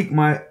try to kick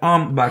my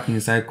arm back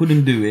inside,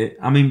 couldn't do it.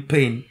 I'm in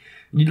pain.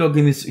 You lot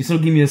give me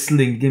a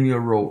sling, give me a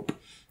rope.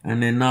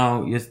 And then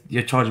now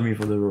you're charging me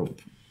for the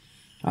rope.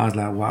 I was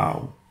like,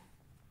 wow.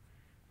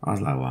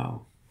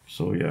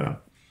 So, yeah.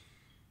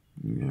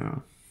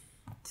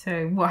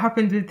 So, what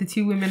happened with the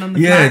two women on the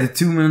plane? Yeah, the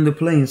two women on the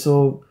plane.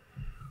 So,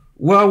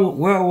 where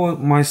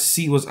my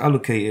seat was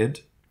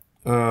allocated,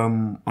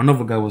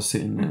 another guy was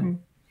sitting there.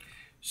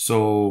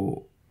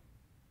 So,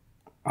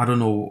 I don't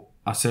know.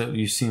 I said,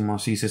 you see my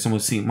seat? He said,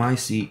 someone seat my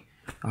seat.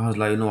 I was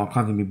like, I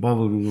can't even be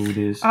bothered with all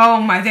this.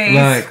 Oh my days.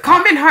 Like,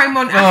 coming home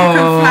on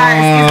African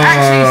flights is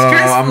actually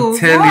stressful. I'm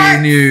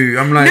telling you.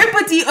 I'm like,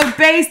 nobody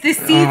obeys the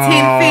seating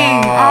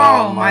thing.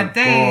 Oh my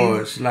days.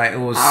 Gosh. Like, it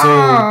was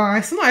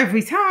it's not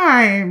every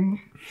time.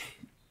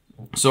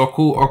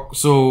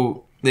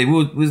 So they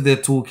was there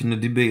talking, the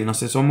debate, and I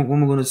said, so when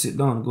am I going to sit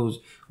down? He goes,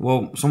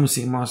 well, someone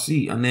sit in my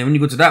seat. And then when you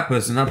go to that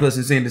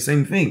person saying the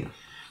same thing.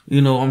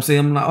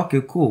 I'm like,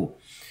 okay, cool.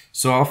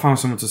 So I found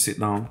someone to sit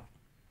down.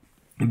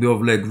 A bit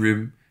of leg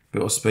room,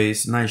 bit of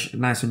space, nice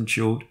and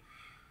chilled.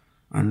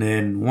 And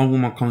then one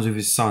woman comes with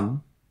his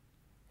son.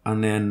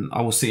 And then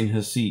I was sitting in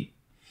her seat.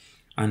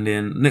 And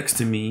then next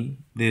to me,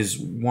 there's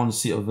one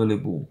seat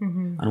available.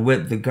 And where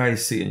the guy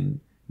is sitting,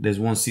 there's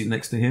one seat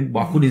next to him.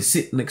 But I couldn't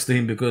sit next to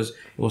him because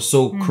it was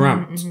so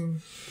cramped.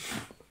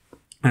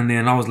 And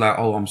then I was like,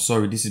 oh, I'm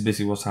sorry. This is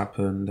basically what's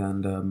happened.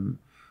 And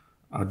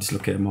I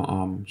dislocated my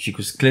arm. She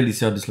could clearly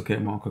see I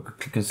dislocated my arm. You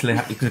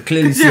can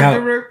clearly see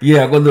how.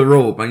 Yeah, I got the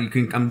rope, and you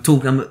can. I'm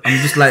talking. I'm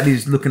just like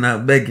this, looking at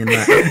her, begging,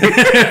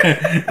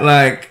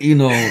 like,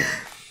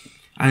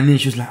 And then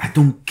she was like, I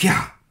don't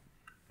care.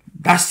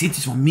 That seat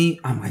is for me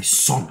and my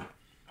son.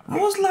 I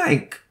was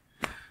like,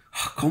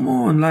 oh, come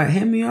on, like,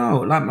 hear me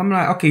out. Like, I'm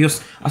like, okay,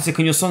 I said,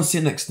 can your son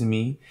sit next to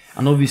me?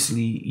 And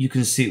obviously, you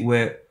can sit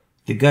where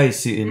the guy is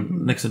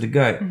sitting next to the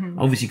guy.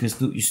 Obviously,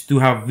 you still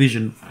have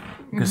vision.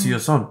 You can see your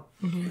son.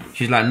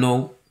 She's like,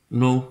 no. I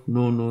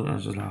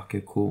was just like,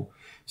 okay, cool.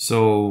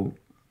 So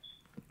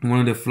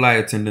one of the flight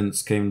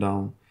attendants came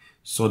down,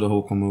 saw the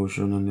whole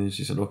commotion, and then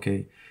she said,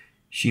 okay.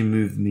 She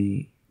moved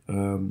me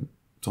to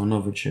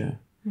another chair,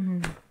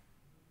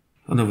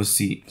 another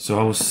seat. So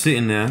I was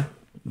sitting there.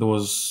 There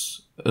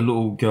was a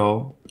little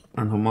girl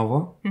and her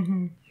mother,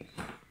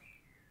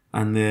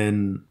 and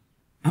then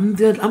I'm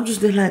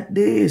just there like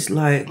this,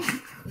 like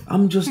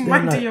I'm just there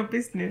minding your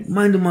business,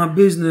 minding my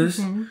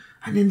business.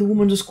 And then the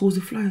woman just calls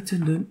the flight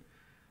attendant.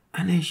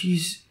 And then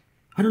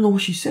I don't know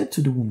what she said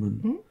to the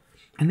woman.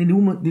 And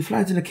then the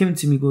flight attendant came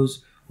to me and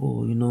goes,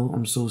 oh,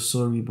 I'm so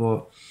sorry,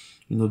 but,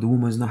 the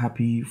woman's not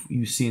happy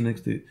you sitting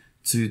next to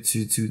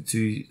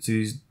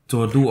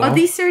her daughter. Are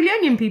these Sierra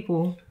Leonean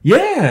people?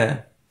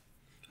 Yeah.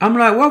 I'm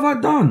like, what have I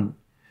done?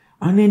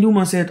 And then the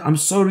woman said, I'm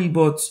sorry,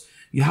 but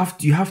you have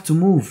to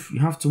move.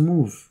 You have to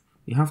move.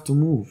 You have to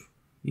move.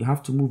 You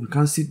have to move. You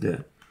can't sit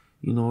there.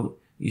 You know,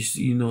 here's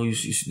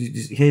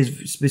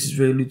space is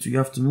very little. You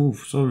have to move.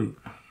 Sorry.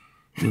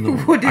 You know,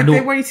 what did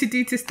they want you to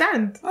do to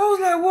stand? I was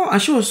like, what?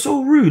 And she was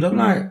so rude. I'm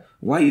like,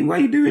 why are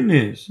you doing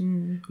this?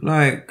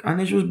 Like, and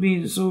then she was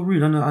being so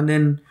rude. And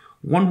then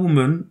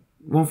one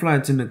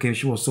flight attendant came.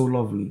 She was so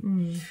lovely,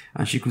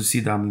 and she could see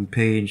that I'm in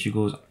pain. She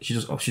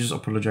just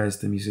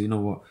apologized to me. Said, you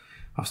know what?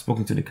 I've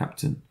spoken to the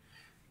captain.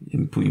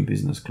 And put in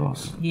business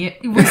class. Yeah.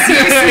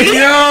 Seriously?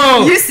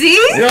 Yo! You see?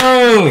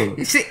 Yo!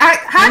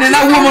 How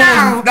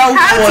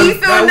do you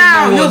feel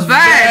now? You're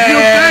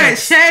bad.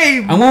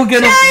 Shame. And we'll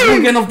get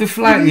off the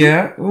flight,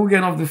 yeah? We'll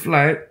get off the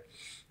flight.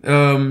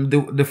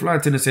 The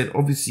flight attendant said,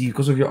 obviously,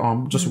 because of your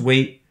arm, just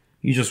wait.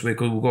 You just wait,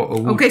 because we've got a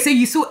wood. Okay, so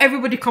you saw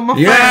everybody come off.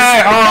 Yeah!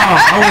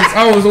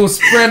 I was all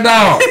spread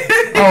out.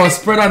 I was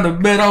spread out the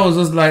bed. I was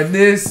just like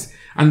this.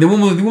 And the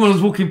woman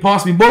was walking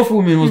past me. Both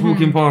women was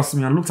walking past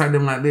me. I looked at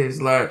them like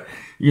this, like,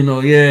 you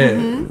know, yeah.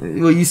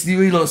 What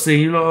you lot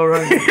saying? You lot all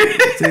right?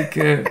 Take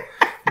care.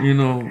 You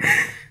know.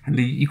 And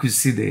you could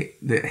see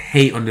the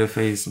hate on their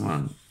face,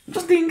 man. I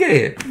just didn't get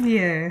it.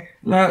 Yeah.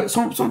 Like,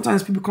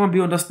 sometimes people can't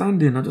be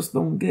understanding. I just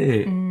don't get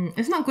it.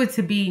 It's not good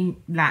to be,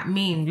 like,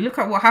 mean. Look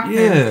at what happened.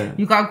 Yeah.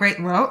 You got a great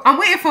role. I'm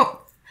waiting for...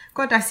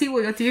 God, I see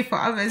what you're doing for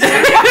others. When am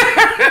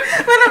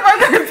I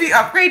going to be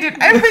upgraded?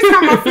 Every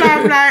time I fly,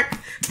 I'm like,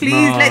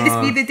 please let this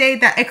be the day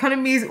that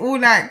economy is all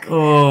like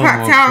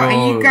packed out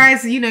and you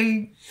guys, you know,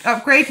 you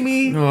upgrade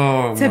me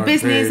to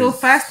business or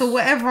first or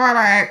whatever.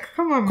 Like,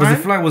 come on, man. Because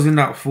the flight wasn't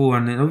that full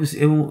and then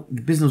obviously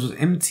the business was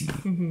empty.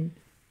 Come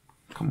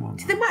on,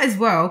 man. They might as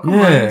well. Come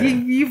on.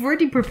 You've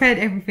already prepared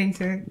everything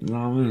to... You know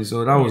what I mean?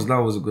 So that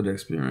was a good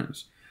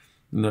experience.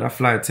 You know, that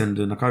flight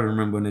attendant, I can't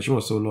remember her name. She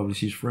was so lovely.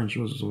 She's French. She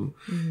was so...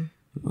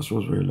 That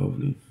was very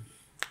lovely.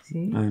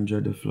 See? I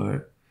enjoyed the flight.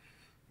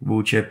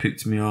 Wheelchair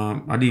picked me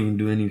up. I didn't even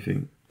do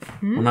anything.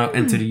 When I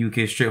entered the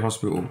UK, straight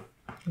hospital.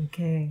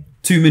 Okay.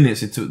 2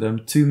 minutes it took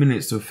them. 2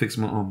 minutes to fix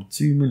my arm.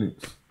 2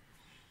 minutes.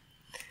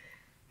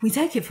 We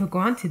take it for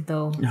granted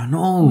though. I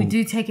know. We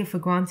do take it for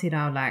granted,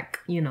 our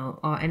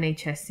our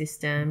NHS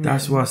system.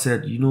 That's why I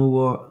said, you know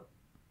what?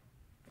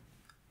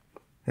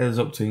 Heads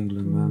up to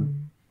England,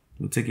 man.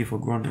 We take it for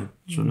granted.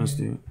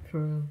 Honestly.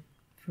 For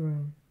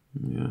real.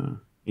 Yeah.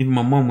 Even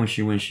my mum, when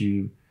she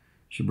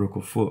broke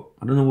her foot,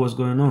 I don't know what's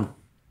going on.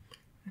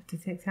 I have to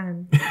take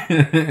time.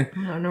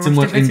 Too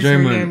much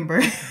enjoyment.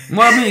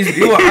 Well, I mean,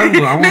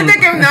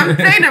 I'm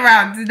playing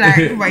around.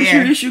 Like, but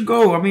yeah. You should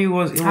go. I mean,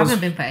 I haven't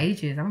been for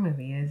ages. I haven't been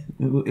for years.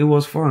 It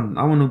was fun.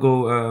 I want to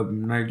go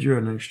Nigeria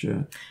next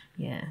year.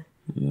 Yeah.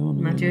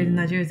 Nigeria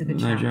is a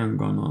good shout. Nigeria and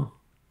Ghana.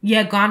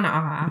 Yeah, Ghana.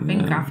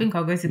 I think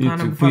I'll go to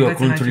Ghana before I go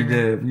to Nigeria.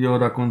 There. Your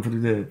other country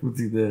there. Put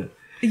it there.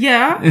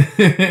 Yeah.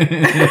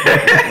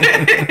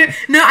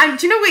 No,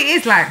 do you know what it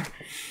is like?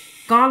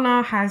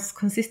 Ghana has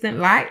consistent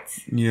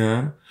lights.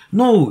 Yeah.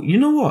 No, you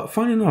know what?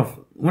 Funny enough,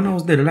 when I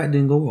was there, the light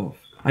didn't go off.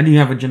 I didn't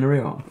have a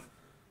generator. Oh,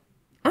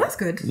 that's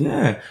good.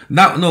 Yeah.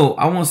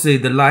 I won't say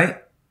the light.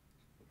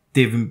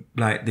 They've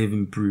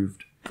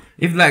improved.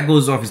 If light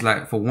goes off, it's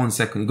like for 1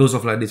 second. It goes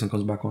off like this and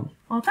comes back on.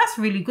 Oh, that's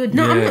really good.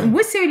 No,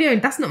 we're Sierra Leone.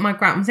 That's not my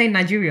gripe. I'm saying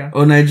Nigeria.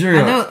 Oh,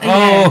 Nigeria.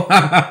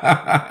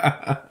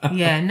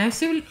 Yeah. No,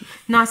 Sierra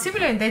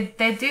Leone.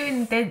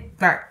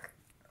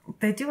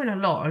 They're doing a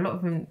lot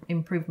of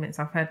improvements.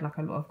 I've heard like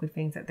a lot of good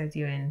things that they're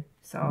doing.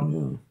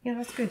 So yeah,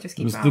 that's good. Just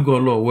keep. We've still got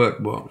a lot of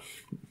work, but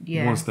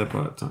one step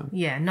at a time.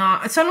 Yeah. No.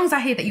 So long as I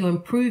hear that you're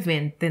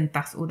improving, then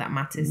that's all that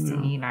matters to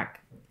me. Like,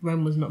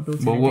 Rome was not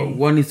built in a day.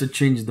 What needs to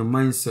change is the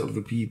mindset of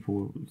the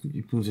people.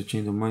 You need to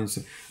change the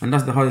mindset. And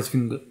that's the hardest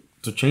thing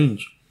to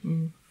change.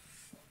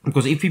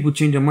 Because if people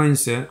change their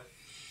mindset,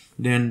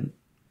 then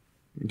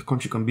the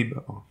country can be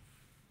better.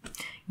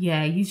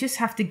 Yeah, you just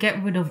have to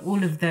get rid of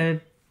all of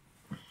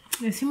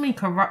there's so many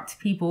corrupt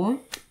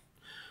people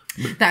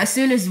that as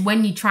soon as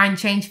when you try and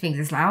change things,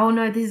 it's like, oh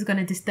no, this is going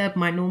to disturb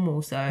my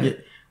normal. So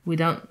we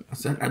don't.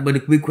 But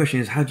the big question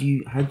is, how do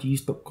you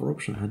stop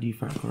corruption? How do you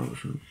fight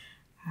corruption?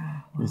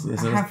 I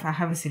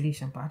have a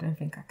solution, but I don't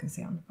think I can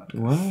say on the podcast.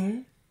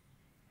 Why?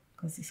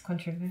 Because it's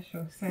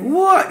controversial. So.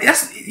 What?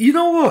 That's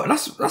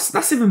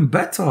even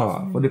better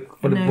for the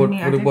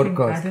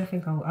podcast. I don't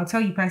think I'll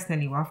tell you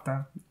personally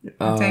after.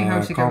 I'll tell you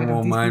how she got rid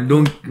of these man.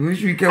 people.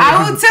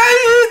 I will tell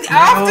you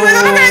afterwards.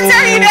 I'm not going to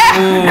tell you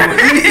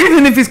that.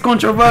 Even if it's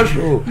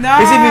controversial, it's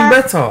even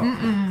better.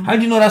 How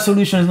do you know that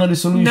solution is not the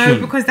solution? No,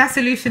 because that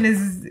solution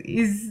is.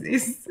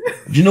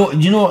 Do you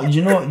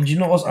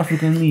know us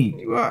Africans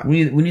need? What?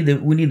 We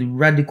need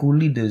radical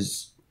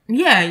leaders.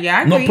 Yeah,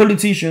 I agree. Not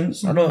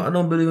politicians. I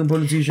don't believe in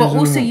politicians. But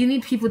also, you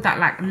need people that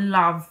like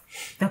love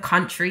the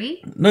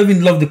country. Not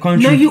even love the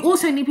country. No, you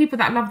also need people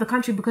that love the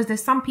country, because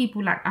there's some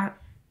people like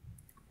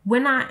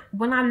when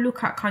I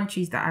look at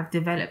countries that have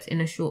developed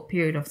in a short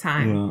period of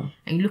time,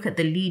 and you look at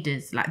the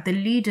leaders, like the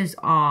leaders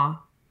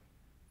are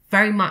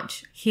very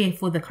much here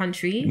for the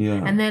country,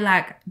 and they're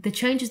like, the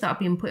changes that are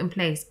being put in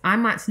place, I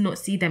might not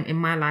see them in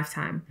my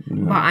lifetime,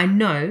 but I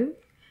know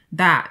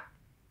that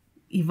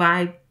if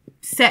I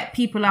set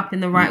people up in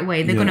the right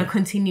way, they're going to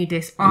continue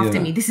this after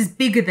me. This is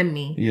bigger than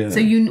me. So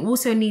you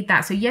also need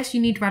that. So yes,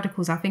 you need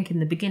radicals, I think, in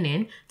the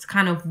beginning to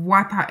kind of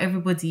wipe out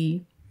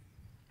everybody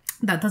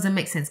that doesn't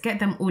make sense. Get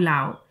them all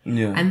out.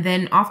 And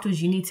then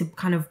afterwards you need to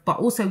kind of, but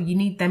also you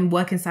need them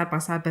working side by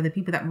side by the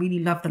people that really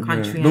love the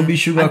country. Don't be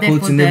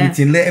sugarcoating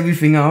everything. Let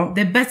everything out.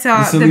 The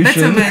betterment. I'm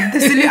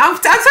telling you, I'm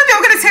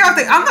going to tell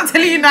you. I'm not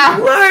telling you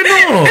now. Why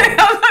not?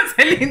 I'm not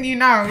telling you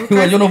now.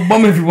 You're not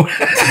bomb everyone.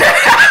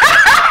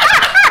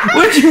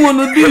 What do you want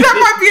to do? That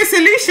might be a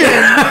solution.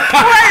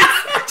 Wait,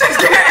 just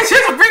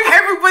bring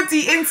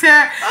everybody into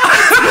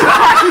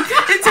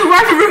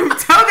one room.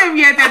 Tell them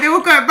that they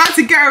were about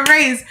to get a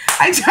raise.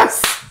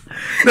 Just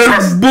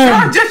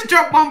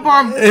drop one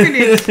bomb.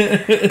 Finish.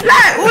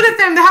 Like all of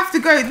them, they have to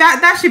go.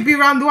 That should be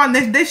round one.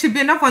 There should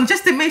be another one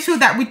just to make sure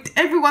that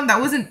everyone that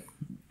wasn't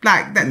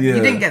like that you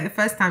didn't get the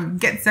first time,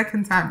 get the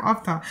second time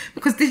after,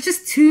 because there's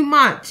just too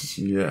much.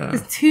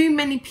 There's too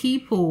many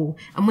people,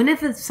 and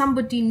whenever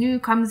somebody new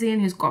comes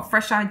in who's got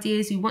fresh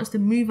ideas, who wants to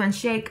move and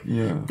shake,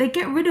 they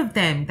get rid of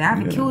them. They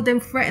have to kill them,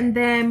 threaten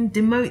them,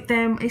 demote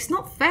them. It's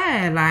not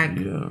fair. Like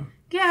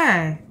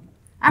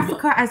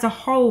Africa as a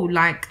whole,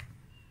 like,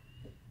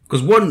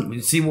 because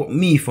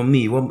for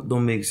me what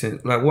don't make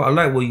sense, like what I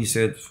like what you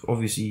said,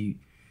 obviously,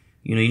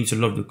 you need to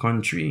love the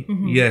country.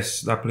 Yes,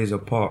 that plays a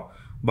part.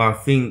 But I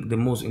think the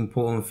most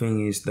important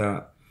thing is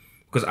that,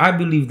 because I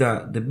believe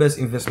that the best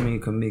investment you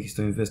can make is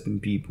to invest in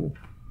people.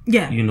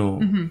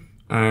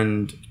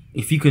 And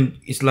if you can,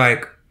 it's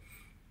like,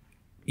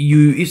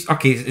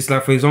 it's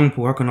like, for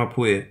example, how can I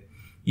put it?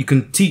 You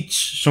can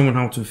teach someone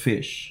how to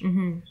fish,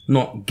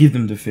 not give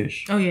them the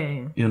fish.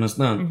 You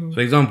understand? For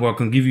example, I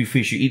can give you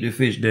fish, you eat the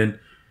fish, then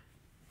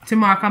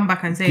tomorrow I come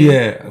back and say,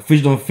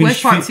 fish don't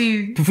fish.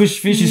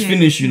 Fish is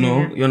finished,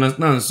 you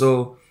understand?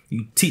 So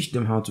you teach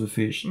them how to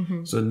fish.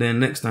 So then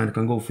next time they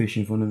can go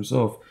fishing for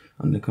themselves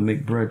and they can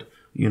make bread,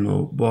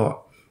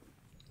 But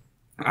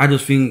I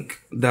just think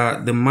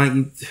that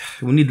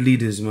we need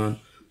leaders, man,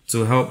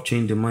 to help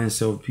change the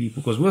mindset of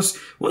people. Because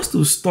we're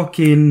still stuck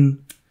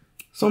in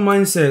some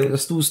mindset. We're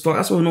still stuck.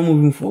 That's why we're not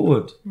moving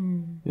forward.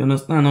 You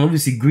understand? And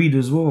obviously greed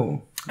as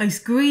well. It's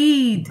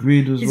greed.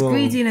 It's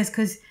greediness,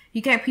 because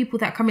you get people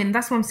that come in.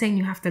 That's why I'm saying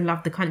you have to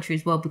love the country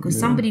as well, because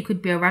somebody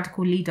could be a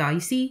radical leader. You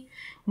see,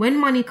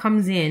 when money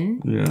comes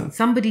in,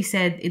 somebody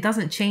said it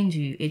doesn't change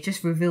you. It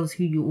just reveals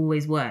who you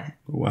always were.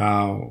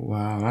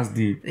 Wow. That's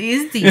deep. It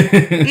is deep.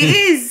 It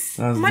is.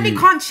 Money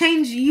can't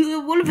change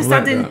you. All of a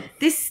sudden,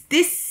 this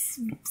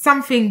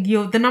something,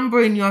 the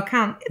number in your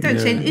account, it don't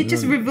change. It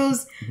just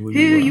reveals who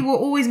you were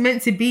always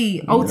meant to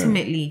be,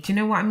 ultimately. Do you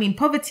know what I mean?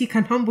 Poverty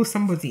can humble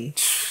somebody.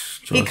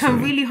 It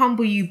can really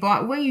humble you.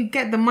 But when you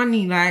get the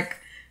money, like,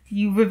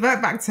 you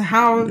revert back to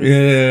how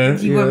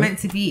you were meant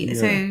to be.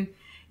 So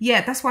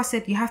that's why I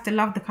said you have to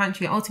love the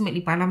country. Ultimately,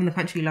 by loving the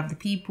country, you love the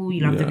people,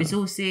 you love the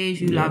resources,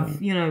 you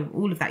love,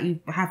 all of that. You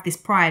have this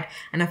pride.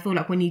 And I feel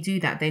like when you do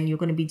that, then you're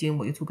going to be doing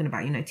what you're talking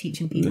about,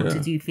 teaching people to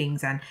do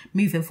things and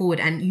moving forward.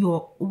 And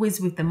you're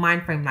always with the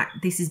mind frame, like,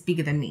 this is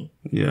bigger than me.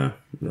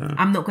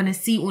 I'm not going to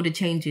see all the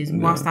changes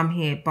whilst I'm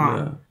here.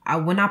 But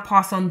when I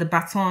pass on the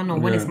baton, or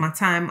when it's my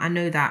time, I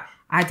know that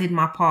I did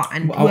my part.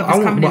 And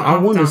whoever's coming in after, I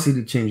want to see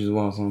the changes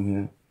whilst I'm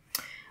here.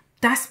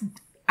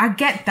 I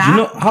get that.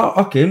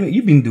 Okay,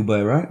 you've been in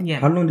Dubai, right?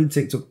 Yeah. How long did it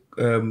take to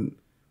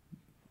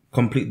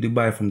complete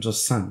Dubai from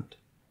just sand?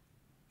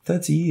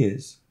 30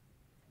 years.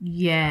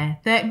 Yeah.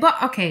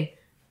 About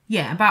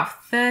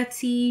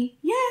 30.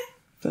 Yeah.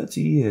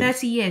 30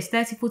 years.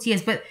 40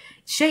 years. But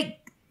Sheikh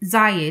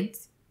Zayed,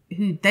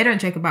 who they don't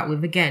joke about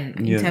with again,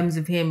 in terms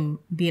of him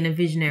being a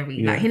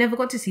visionary, like, he never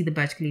got to see the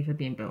Burj Khalifa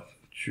being built.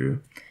 True.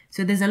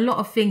 So there's a lot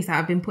of things that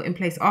have been put in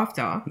place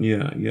after.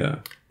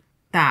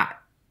 That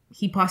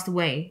he passed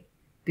away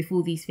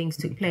before these things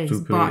took place.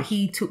 But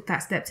he took that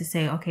step to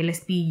say, okay,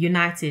 let's be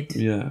united.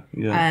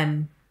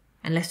 And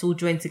let's all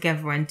join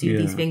together and do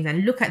these things.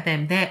 And look at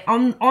them. They're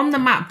on the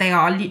map. They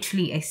are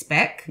literally a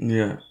speck.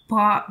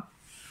 But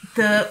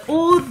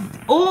all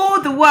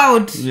the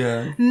world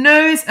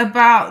knows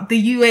about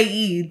the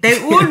UAE. They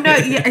all know.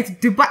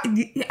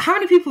 Dubai. How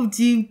many people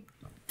do you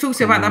talk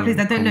to about that place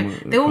that don't know?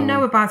 They all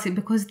know about it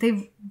because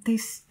they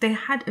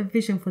had a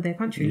vision for their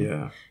country.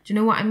 Do you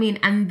know what I mean?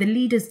 And the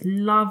leaders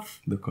love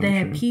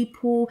their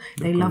people.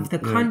 They love the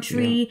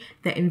country.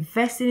 They're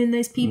invested in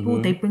those people.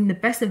 They bring the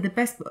best of the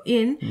best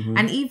in.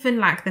 And even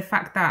like the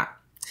fact that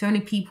so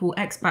many people,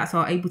 expats,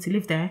 are able to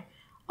live there.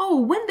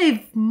 When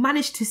they've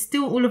managed to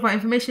steal all of our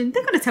information,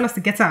 they're going to tell us to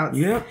get out.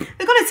 They're going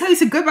to tell you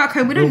to go back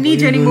home. We don't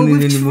need you anymore.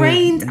 We've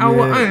trained our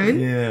own.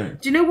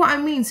 Do you know what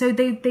I mean? So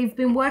they've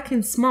been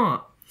working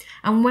smart.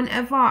 And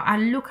whenever I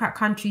look at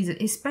countries,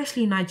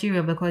 especially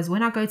Nigeria, because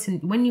when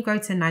you go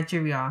to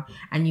Nigeria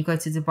and you go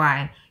to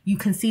Dubai, you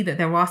can see that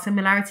there are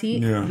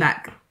similarities.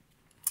 Like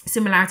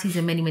similarities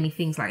in many, many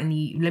things. Like let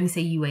me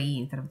say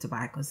UAE instead of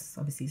Dubai, because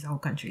obviously it's a whole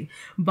country.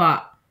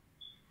 But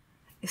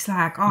it's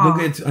like,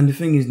 and the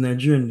thing is,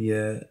 Nigerian,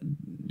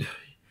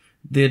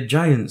 they're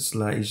giants.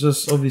 Like, it's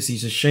just, obviously,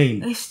 it's a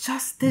shame. It's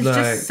just, there's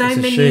just so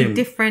many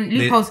different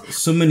loopholes.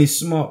 So many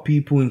smart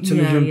people,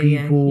 intelligent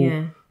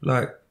people.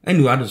 Like,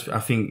 anyway, I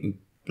think,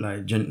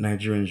 like,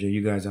 Nigerians,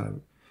 you guys are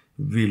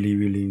really,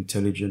 really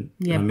intelligent.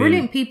 Yeah,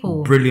 brilliant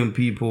people. Brilliant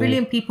people.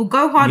 Brilliant people.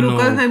 Go hard or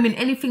go home in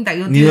anything that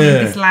you're doing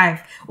in this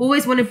life.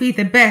 Always want to be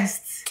the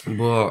best.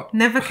 But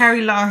never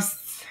carry last.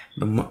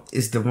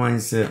 It's the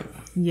mindset.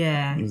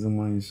 Yeah. It's the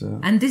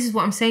mindset. And this is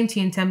what I'm saying to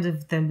you in terms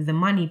of the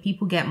money.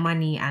 People get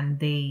money and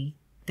they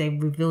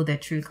reveal their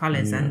true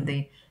colours,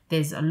 and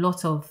there's a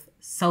lot of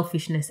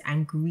selfishness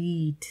and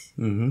greed.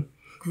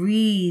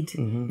 Greed.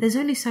 There's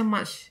only so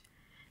much.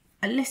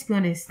 Let's be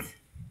honest.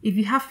 If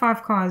you have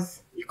 5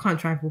 cars, you can't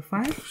drive all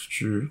 5. It's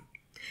true.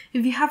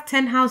 If you have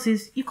 10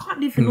 houses, you can't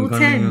live in all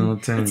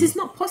 10. It is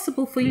not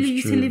possible for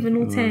you to live in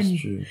all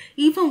 10.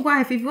 Even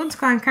wife, if you want to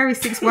go and carry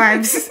 6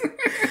 wives,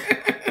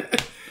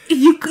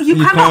 you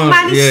cannot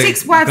manage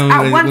 6 wives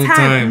at one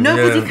time.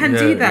 Nobody can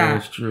do that.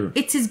 It's true.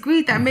 It is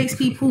greed that makes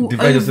people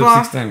divide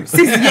yourself 6 times.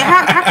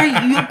 How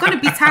can you? You're going to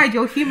be tired.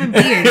 You're a human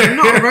being. You're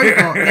not a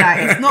robot.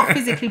 It's not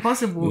physically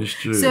possible. It's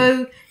true.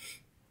 So,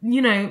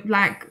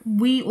 like,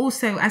 we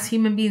also, as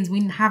human beings,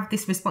 we have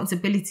this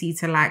responsibility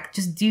to, like,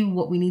 just do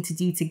what we need to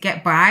do to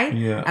get by,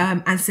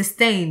 and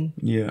sustain.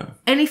 Yeah.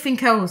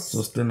 Anything else?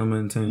 Sustain and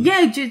maintain.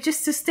 Yeah,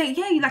 just sustain.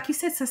 Yeah, like you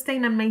said,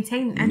 sustain and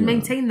maintain,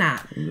 maintain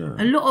that. Yeah.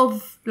 A lot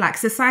of, like,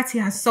 society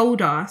has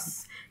sold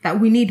us that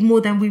we need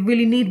more than we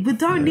really need. We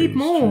don't need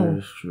more.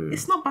 It's true.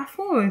 It's not by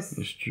force.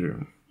 It's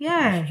true.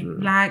 Yeah, it's true.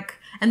 Like,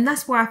 and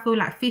that's why I feel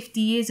like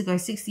 50 years ago,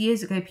 60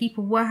 years ago,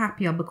 people were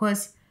happier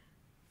because.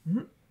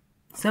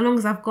 So long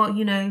as I've got,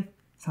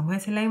 somewhere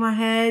to lay my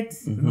head,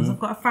 as long as I've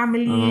got a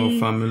family,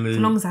 so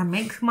long as I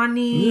make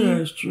money. Yeah,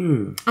 it's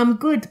true. I'm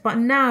good. But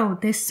now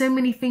there's so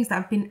many things that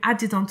have been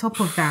added on top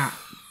of that.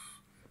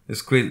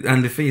 It's great.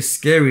 And the thing is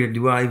scary, the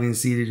way I even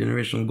see the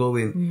generation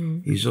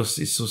going, it's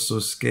just so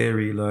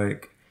scary.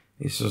 Like,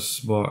 it's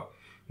just, but,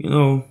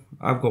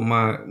 I've got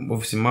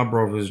obviously my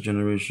brother's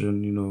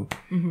generation,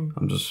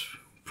 I'm just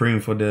praying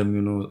for them,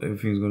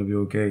 everything's going to be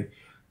okay.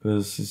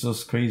 Because it's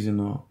just crazy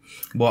now.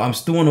 But I'm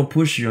still want to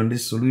push you on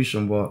this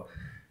solution, but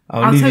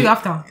I'll tell you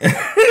after.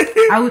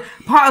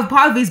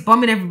 Part of it is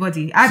bombing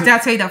everybody. I'll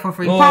tell you that for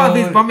free. Part of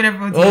it is bombing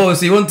everybody. Oh,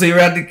 so you want to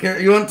eradicate,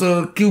 you want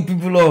to kill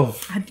people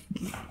off?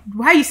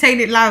 Why are you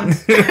saying it loud?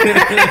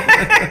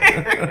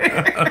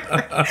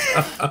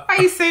 Why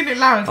are you saying it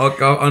loud?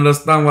 Okay, I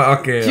understand why.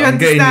 Okay, I'm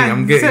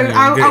getting you. So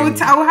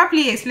I will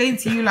happily explain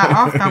to you, like,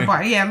 after,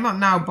 but not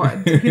now.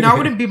 But I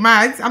wouldn't be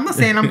mad. I'm not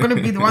saying I'm gonna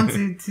be the one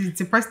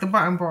to press the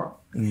button, but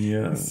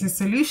it's a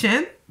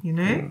solution,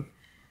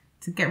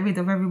 to get rid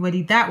of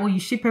everybody. That, or you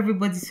ship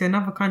everybody to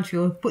another country,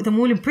 or put them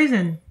all in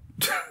prison.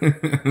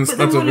 Put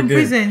them all in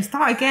prison.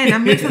 Start again,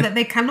 and make sure that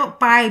they cannot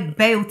buy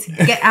bail to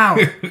get out.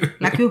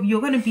 Like,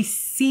 you're going to be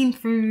seen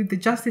through the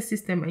justice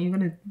system, and you're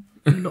going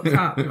to be locked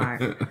up.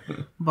 Like,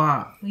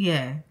 but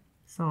yeah.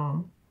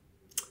 So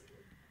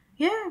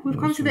yeah, we've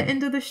come to the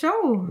end of the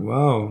show.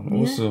 Wow,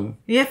 awesome.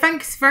 Yeah,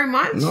 thanks very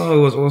much. No, it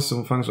was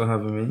awesome. Thanks for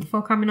having me.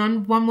 For coming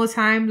on. One more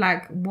time,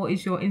 like, what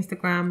is your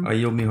Instagram?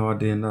 Ayomi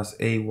Harding. That's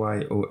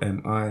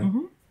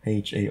AYOMI.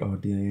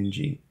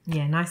 HARDING.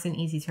 Yeah, nice and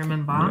easy to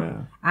remember.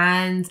 Yeah.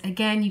 And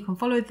again, you can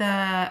follow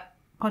the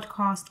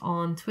podcast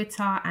on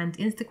Twitter and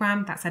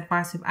Instagram. That's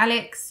Advice with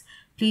Alex.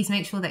 Please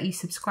make sure that you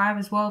subscribe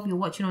as well if you're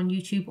watching on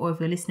YouTube or if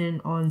you're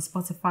listening on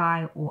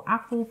Spotify or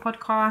Apple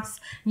Podcasts.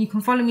 And you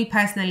can follow me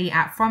personally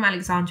at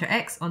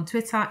FromAlexandraX on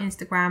Twitter,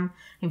 Instagram.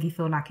 If you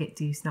feel like it,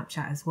 do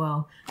Snapchat as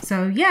well.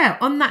 So yeah,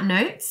 on that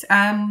note,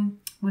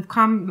 we've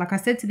come, like I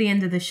said, to the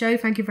end of the show.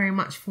 Thank you very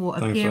much for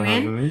appearing. Thanks for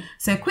having me.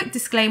 So quick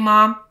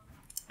disclaimer.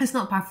 It's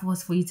not by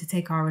force for you to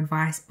take our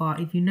advice, but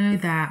if you know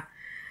that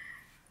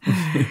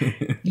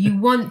you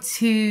want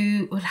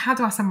to, how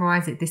do I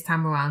summarize it this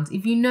time around?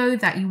 If you know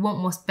that you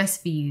want what's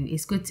best for you,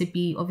 it's good to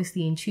be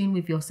obviously in tune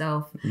with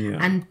yourself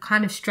and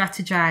kind of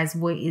strategize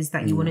what it is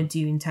that you want to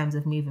do in terms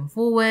of moving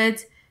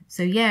forward.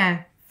 So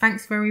yeah,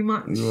 thanks very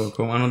much. You're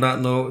welcome. And on that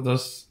note,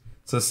 just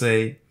to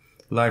say,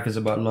 life is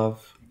about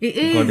love. It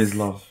is. God is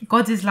love.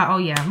 God is love. Oh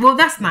yeah. Well,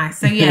 that's nice.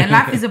 So yeah,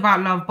 life is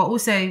about love, but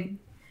also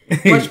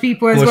watch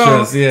people as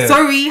well.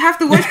 Sorry, you have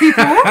to watch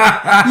people.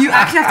 You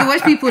actually have to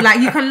watch people. Like,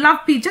 you can love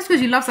people. Just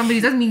because you love somebody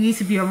doesn't mean you need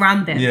to be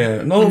around them.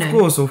 Yeah. No, of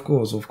course.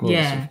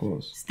 Yeah. Of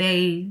course.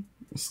 Stay.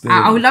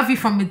 I will love you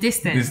from a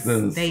distance.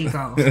 There you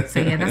go. So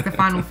yeah, that's the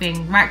final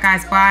thing. Right,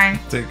 guys. Bye.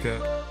 Take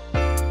care.